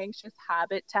highly anxious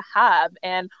habit to have.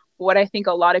 And what I think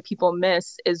a lot of people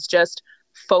miss is just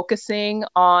focusing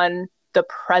on the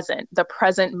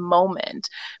present moment,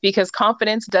 because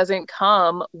confidence doesn't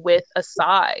come with a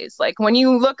size. Like when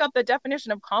you look up the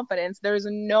definition of confidence, there's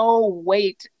no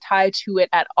weight tied to it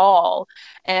at all.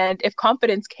 And if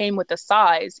confidence came with a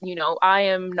size, I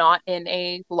am not in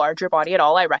a larger body at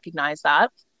all. I recognize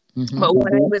that. Hmm. But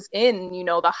when I was in,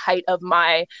 the height of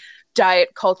my diet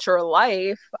culture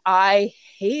life, I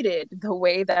hated the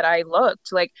way that I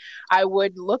looked. Like I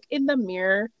would look in the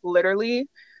mirror literally.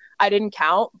 I didn't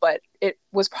count, but it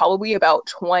was probably about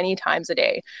 20 times a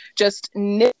day, just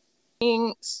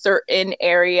nitpicking certain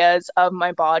areas of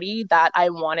my body that I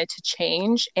wanted to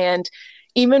change. And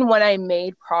even when I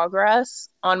made progress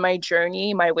on my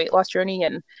journey, my weight loss journey,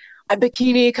 and a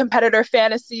bikini competitor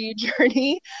fantasy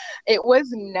journey, it was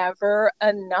never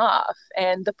enough.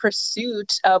 And the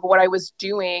pursuit of what I was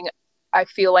doing, I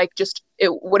feel like just it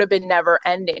would have been never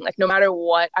ending. Like no matter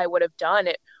what I would have done,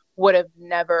 it would have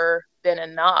never been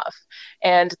enough.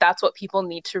 And that's what people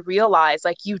need to realize.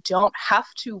 Like, you don't have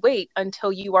to wait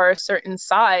until you are a certain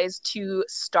size to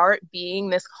start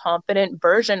being this confident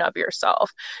version of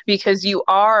yourself, because you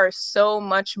are so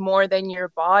much more than your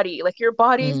body. Like, our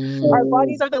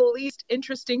bodies are the least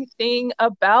interesting thing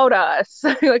about us.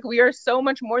 Like, we are so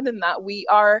much more than that.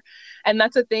 And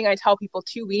that's the thing I tell people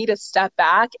too. We need to step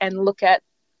back and look at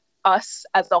us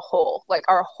as a whole, like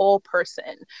our whole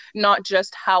person, not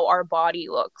just how our body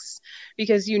looks.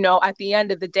 Because, at the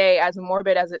end of the day, as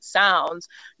morbid as it sounds,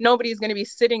 nobody's going to be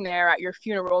sitting there at your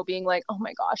funeral being like, oh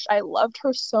my gosh, I loved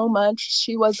her so much.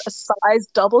 She was a size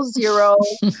 00.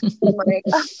 And like,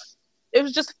 it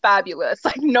was just fabulous.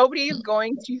 Like nobody's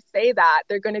going to say that.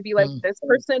 They're going to be like, this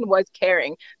person was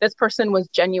caring. This person was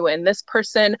genuine. This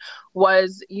person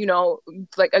was,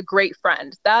 like a great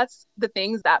friend. That's the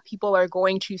things that people are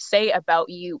going to say about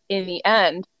you in the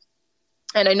end.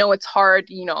 And I know it's hard,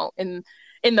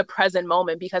 in the present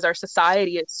moment, because our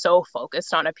society is so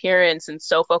focused on appearance and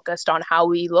so focused on how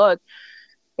we look.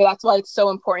 But that's why it's so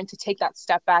important to take that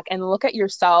step back and look at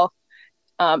yourself,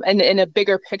 and in a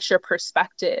bigger picture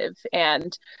perspective.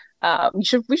 And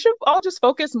we should all just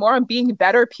focus more on being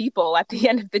better people at the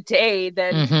end of the day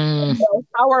than Hmm.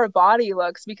 how our body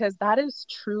looks, because that is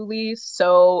truly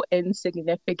so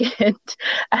insignificant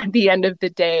at the end of the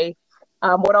day.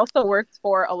 What also works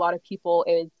for a lot of people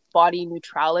is body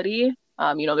neutrality.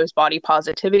 There's body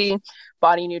positivity,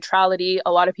 body neutrality.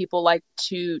 A lot of people like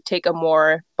to take a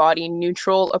more body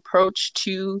neutral approach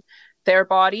to their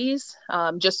bodies.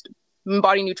 Just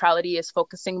body neutrality is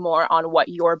focusing more on what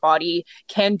your body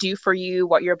can do for you,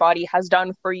 what your body has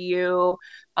done for you.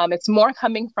 It's more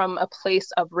coming from a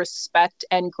place of respect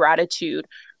and gratitude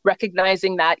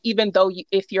recognizing that even though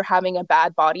if you're having a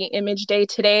bad body image day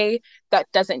today, that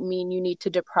doesn't mean you need to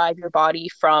deprive your body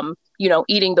from,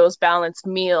 eating those balanced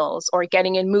meals or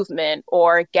getting in movement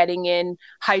or getting in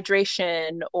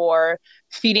hydration or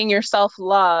feeding yourself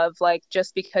love, like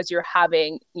just because you're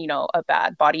having, a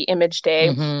bad body image day,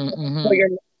 or you're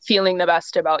feeling the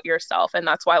best about yourself. And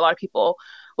that's why a lot of people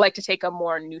like to take a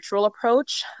more neutral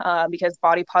approach, because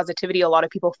body positivity, a lot of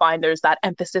people find there's that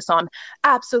emphasis on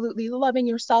absolutely loving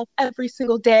yourself every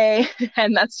single day.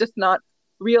 And that's just not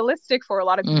realistic for a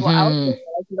lot of people out there.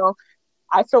 Like,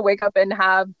 I still wake up and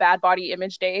have bad body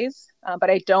image days, but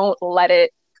I don't let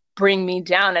it bring me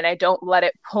down and I don't let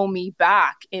it pull me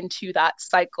back into that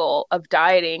cycle of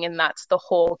dieting. And that's the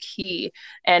whole key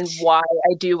and why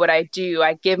I do what I do.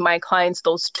 I give my clients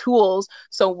those tools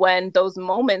so when those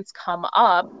moments come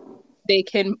up, they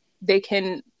can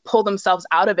pull themselves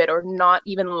out of it or not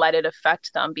even let it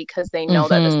affect them, because they know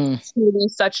that it's really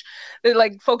such,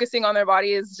 like, focusing on their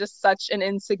body is just such an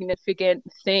insignificant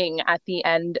thing at the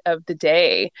end of the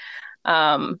day.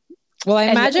 Well, I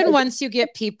imagine once you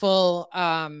get people's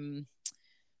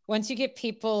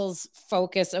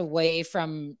focus away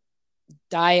from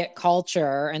diet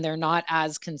culture and they're not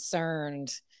as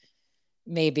concerned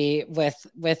maybe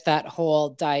with that whole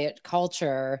diet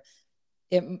culture,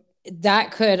 I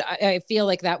feel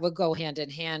like that would go hand in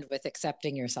hand with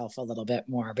accepting yourself a little bit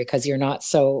more, because you're not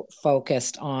so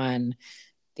focused on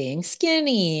being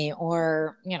skinny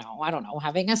or, I don't know,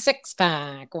 having a six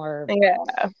pack or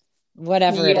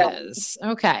whatever it is.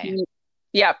 Okay.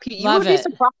 Yeah. You would be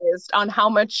surprised on how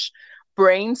much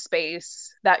brain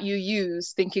space that you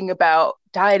use thinking about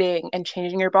dieting and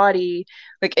changing your body.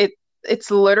 Like it's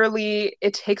literally,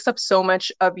 it takes up so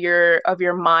much of your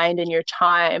mind and your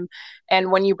time.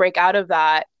 And when you break out of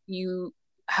that, you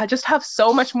just have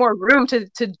so much more room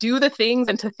to do the things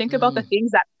and to think about the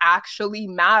things that actually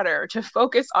matter, to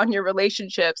focus on your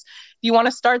relationships. If you want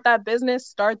to start that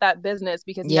business,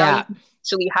 because now you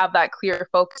actually have that clear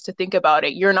focus to think about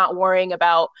it. You're not worrying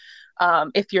about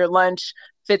if your lunch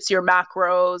fits your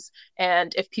macros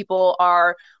and if people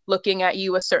are looking at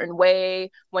you a certain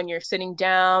way when you're sitting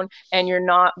down, and you're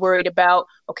not worried about,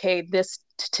 okay,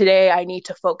 today I need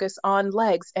to focus on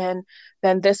legs, and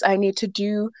then this I need to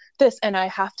do this, and I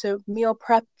have to meal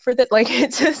prep for that. Like,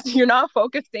 it's just, you're not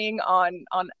focusing on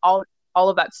all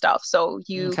of that stuff. So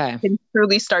you can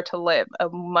truly start to live a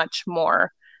much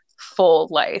more full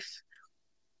life.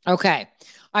 Okay.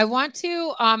 I want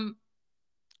to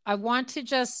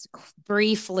just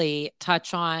briefly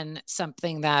touch on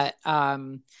something that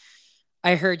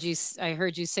I heard you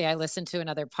say. I listened to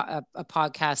another a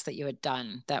podcast that you had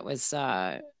done that was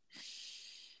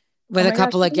with a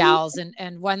couple of gals,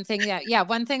 and one thing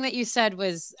that you said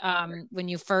was when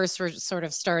you first were sort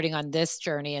of starting on this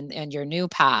journey and your new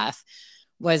path,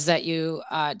 was that you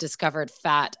discovered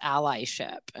fat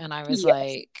allyship. And I was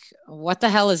like, what the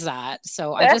hell is that?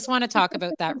 So I just want to talk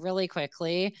about that really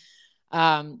quickly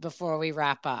before we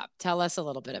wrap up. Tell us a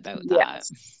little bit about that.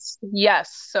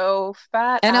 Yes. So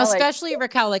fat and especially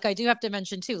Raquel, like I do have to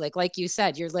mention too, like you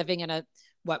said, you're living in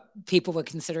what people would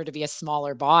consider to be a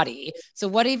smaller body. So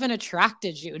what even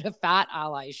attracted you to fat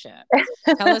allyship?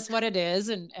 Tell us what it is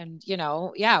and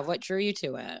what drew you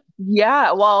to it.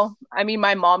 Yeah, well, I mean,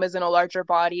 my mom is in a larger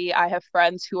body. I have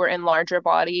friends who are in larger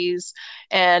bodies,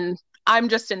 and I'm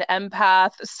just an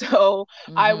empath. So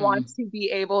I want to be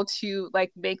able to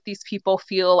like make these people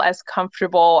feel as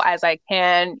comfortable as I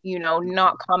can,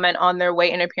 not comment on their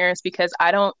weight and appearance, because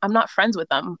I'm not friends with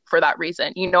them for that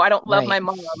reason. I don't love my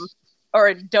mom or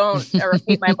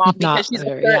hate my mom because she's a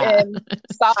certain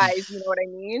size, you know what I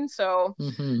mean? So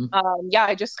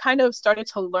I just kind of started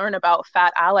to learn about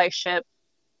fat allyship.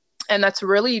 And that's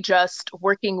really just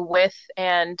working with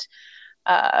and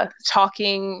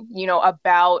talking,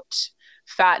 about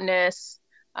fatness,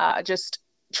 just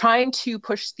trying to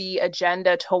push the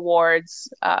agenda towards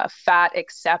fat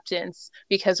acceptance,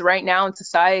 because right now in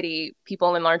society,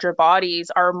 people in larger bodies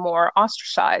are more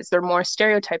ostracized. They're more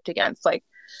stereotyped against. Like,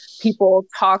 people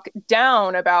talk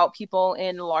down about people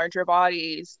in larger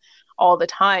bodies all the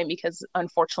time because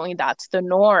unfortunately that's the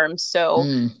norm. So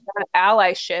that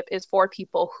allyship is for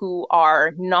people who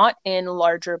are not in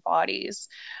larger bodies,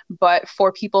 but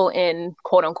for people in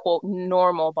quote unquote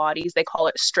normal bodies. They call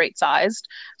it straight sized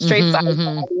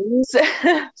bodies.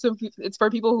 So it's for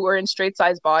people who are in straight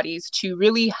sized bodies to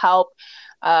really help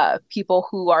people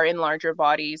who are in larger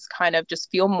bodies kind of just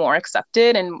feel more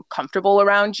accepted and comfortable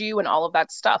around you and all of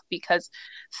that stuff, because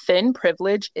thin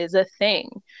privilege is a thing.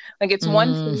 Like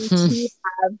Mm-hmm.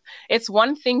 it's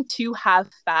one thing to have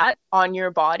fat on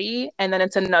your body, and then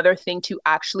it's another thing to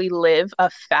actually live a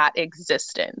fat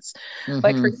existence.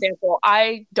 Like, for Mm-hmm. example,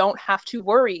 I don't have to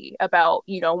worry about,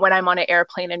 when I'm on an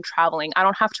airplane and traveling, I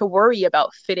don't have to worry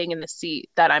about fitting in the seat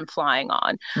that I'm flying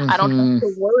on. I don't have Mm-hmm.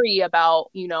 to worry about,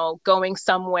 going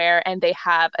somewhere and they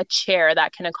have a chair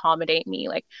that can accommodate me,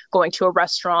 like going to a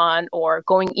restaurant or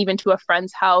going even to a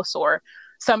friend's house, or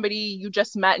somebody you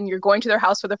just met and you're going to their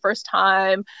house for the first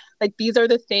time. Like, these are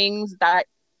the things that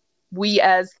we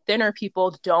as thinner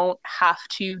people don't have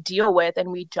to deal with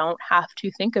and we don't have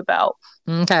to think about.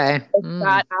 Okay.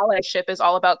 That allyship is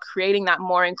all about creating that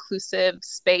more inclusive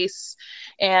space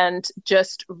and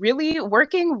just really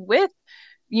working with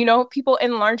people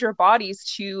in larger bodies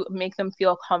to make them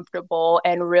feel comfortable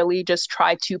and really just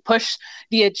try to push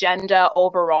the agenda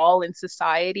overall in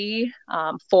society,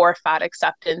 for fat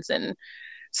acceptance and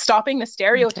stopping the Okay.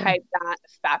 stereotype that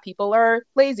fat people are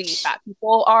lazy, fat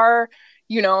people are,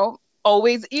 you know,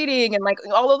 always eating, and like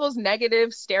all of those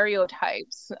negative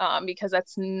stereotypes, because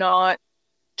that's not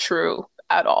true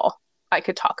at all. I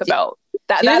could talk Do, about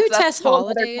that. do you know who That's Tess a whole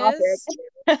other Holiday is?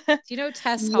 topic. Do you know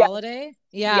Tess Yes, Holiday?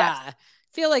 yes, Yeah. I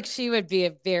feel like she would be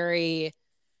a very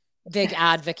big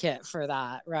advocate for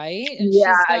that, right? And she's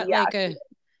yeah, got yeah. like a,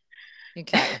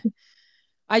 okay.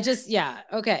 Yeah.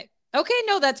 Okay. Okay.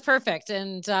 No, that's perfect.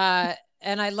 And I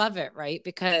love it, right?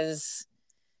 Because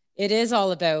it is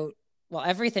all about, well,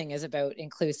 everything is about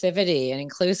inclusivity and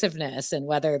inclusiveness, and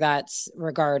whether that's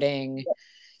regarding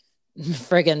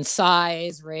friggin'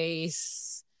 size,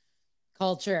 race,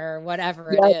 culture,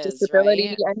 whatever it Yeah, is,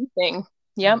 disability, right? anything.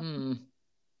 Yep, Mm-hmm.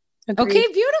 Okay,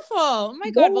 agreed. beautiful. Oh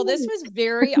my God. Well, this Yay. was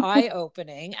very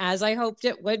eye-opening, as I hoped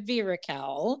it would be,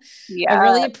 Raquel. I Yeah,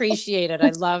 really appreciate it.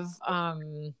 I love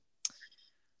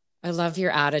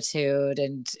your attitude,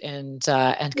 and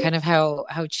kind of how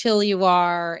chill you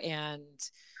are, and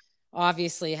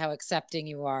obviously how accepting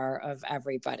you are of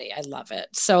everybody. I love it.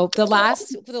 So the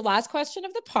last question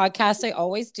of the podcast, I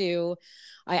always do.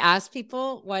 I ask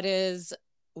people, what is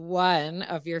one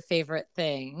of your favorite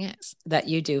things that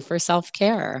you do for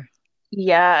self-care?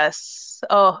 yes.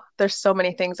 Oh, there's so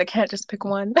many things. I can't just pick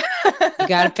one. You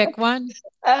got to pick one.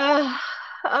 uh,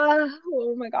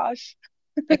 oh my gosh.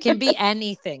 It can be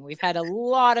anything. We've had a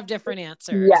lot of different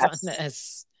answers on Yes.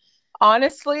 this.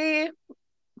 Honestly,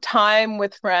 time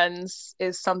with friends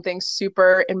is something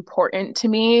super important to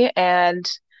me, and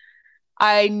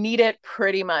I need it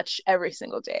pretty much every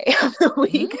single day of the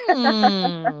week.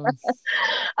 Mm.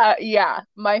 Yeah,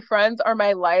 my friends are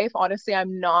my life. Honestly,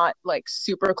 I'm not like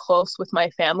super close with my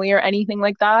family or anything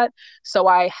like that. So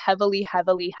I heavily,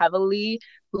 heavily, heavily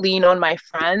lean on my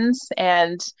friends.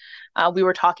 And we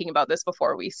were talking about this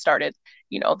before we started,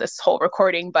 this whole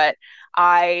recording, but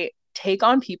I take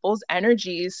on people's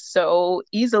energies so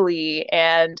easily.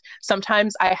 And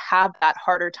sometimes I have that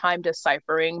harder time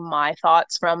deciphering my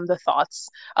thoughts from the thoughts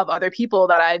of other people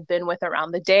that I've been with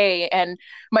around the day. And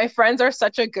my friends are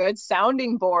such a good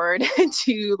sounding board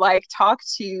to like talk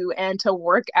to and to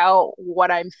work out what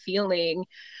I'm feeling.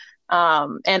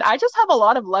 And I just have a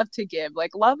lot of love to give.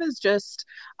 Like, love is just,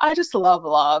 I just love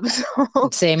love. So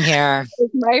Same here.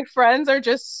 my friends are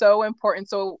just so important.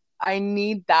 So I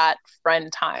need that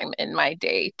friend time in my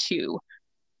day to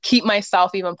keep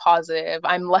myself even positive.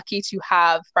 I'm lucky to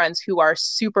have friends who are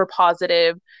super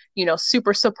positive,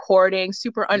 super supporting,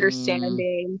 super Mm,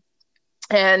 understanding.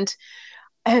 And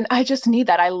I just need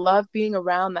that. I love being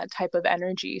around that type of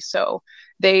energy. So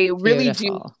they really do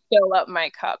beautiful. fill up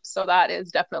my cup. So that is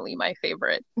definitely my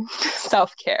favorite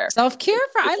self-care. Self-care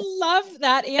I love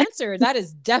that answer. That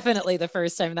is definitely the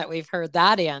first time that we've heard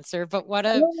that answer. But what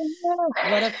a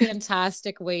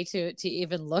fantastic way to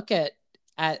even look at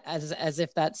as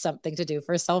if that's something to do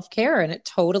for self-care. And it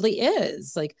totally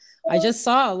is. Like, I just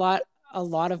saw a lot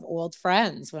of old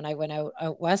friends when I went out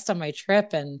west on my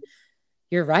trip, and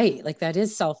you're right. Like, that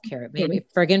is self-care. It made me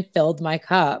friggin' filled my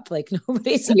cup. Like,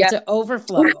 nobody's Yeah. to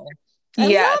overflow. I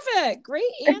Yes. love it.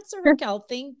 Great answer, Raquel.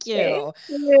 Thank Thank you.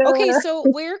 Okay, you. so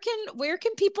where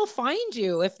can people find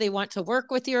you if they want to work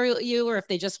with you, or if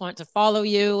they just want to follow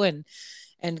you and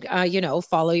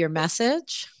follow your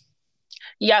message?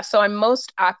 Yeah, so I'm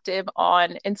most active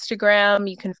on Instagram.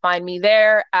 You can find me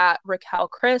there at Raquel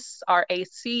Chris,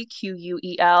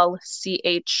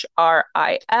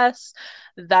 RACQUELCHRIS.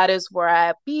 That is where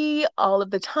I be all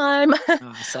of the time. Or you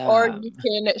Awesome.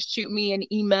 can shoot me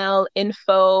an email,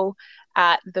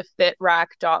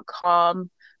 info@thefitrack.com,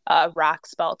 rack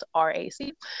spelled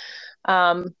RAC.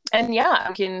 And yeah,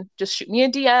 you can just shoot me a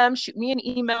DM, shoot me an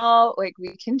email, like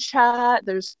we can chat.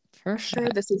 There's sure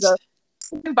Perfect. this is a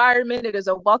environment, it is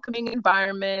a welcoming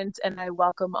environment, and I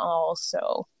welcome all.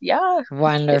 So yeah.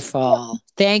 Wonderful.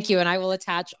 Thank you. And I will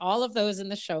attach all of those in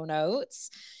the show notes.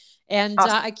 And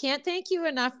Awesome. I can't thank you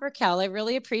enough, Raquel. I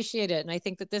really appreciate it. And I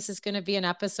think that this is going to be an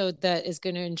episode that is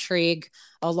going to intrigue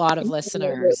a lot of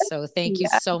listeners. So thank you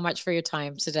so much for your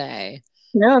time today.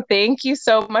 No, thank you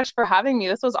so much for having me.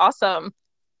 This was awesome.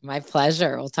 My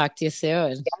pleasure. We'll talk to you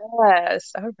soon.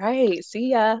 Yes. All right.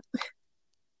 See ya.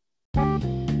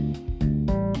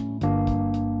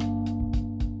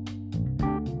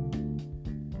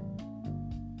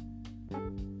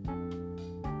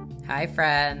 Hi,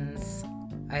 friends.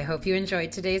 I hope you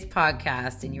enjoyed today's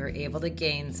podcast and you were able to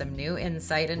gain some new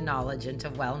insight and knowledge into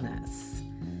wellness.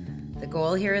 The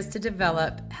goal here is to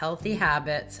develop healthy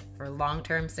habits for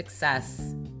long-term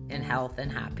success in health and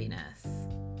happiness.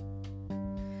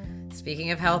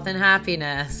 Speaking of health and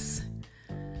happiness,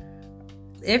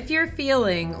 if you're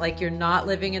feeling like you're not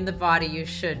living in the body you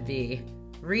should be,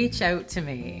 reach out to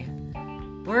me.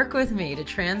 Work with me to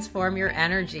transform your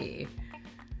energy,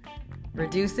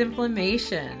 reduce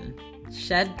inflammation,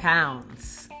 shed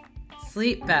pounds,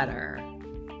 sleep better,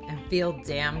 and feel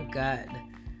damn good.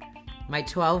 My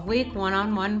 12-week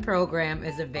one-on-one program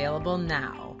is available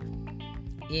now.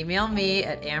 Email me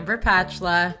at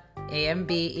amberpachla,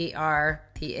 AMBERPACHLA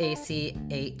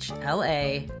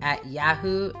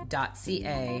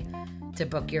 @yahoo.ca to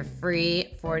book your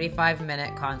free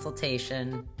 45-minute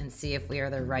consultation and see if we are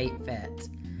the right fit.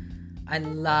 I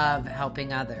love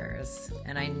helping others,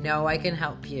 and I know I can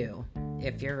help you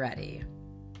if you're ready.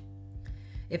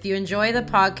 If you enjoy the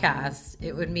podcast,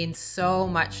 it would mean so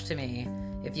much to me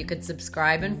if you could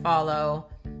subscribe and follow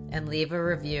and leave a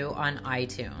review on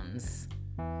iTunes.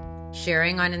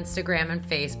 Sharing on Instagram and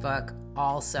Facebook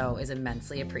also is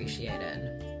immensely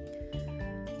appreciated.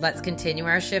 Let's continue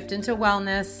our shift into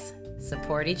wellness,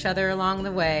 support each other along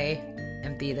the way,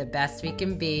 and be the best we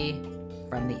can be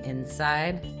from the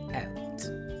inside out.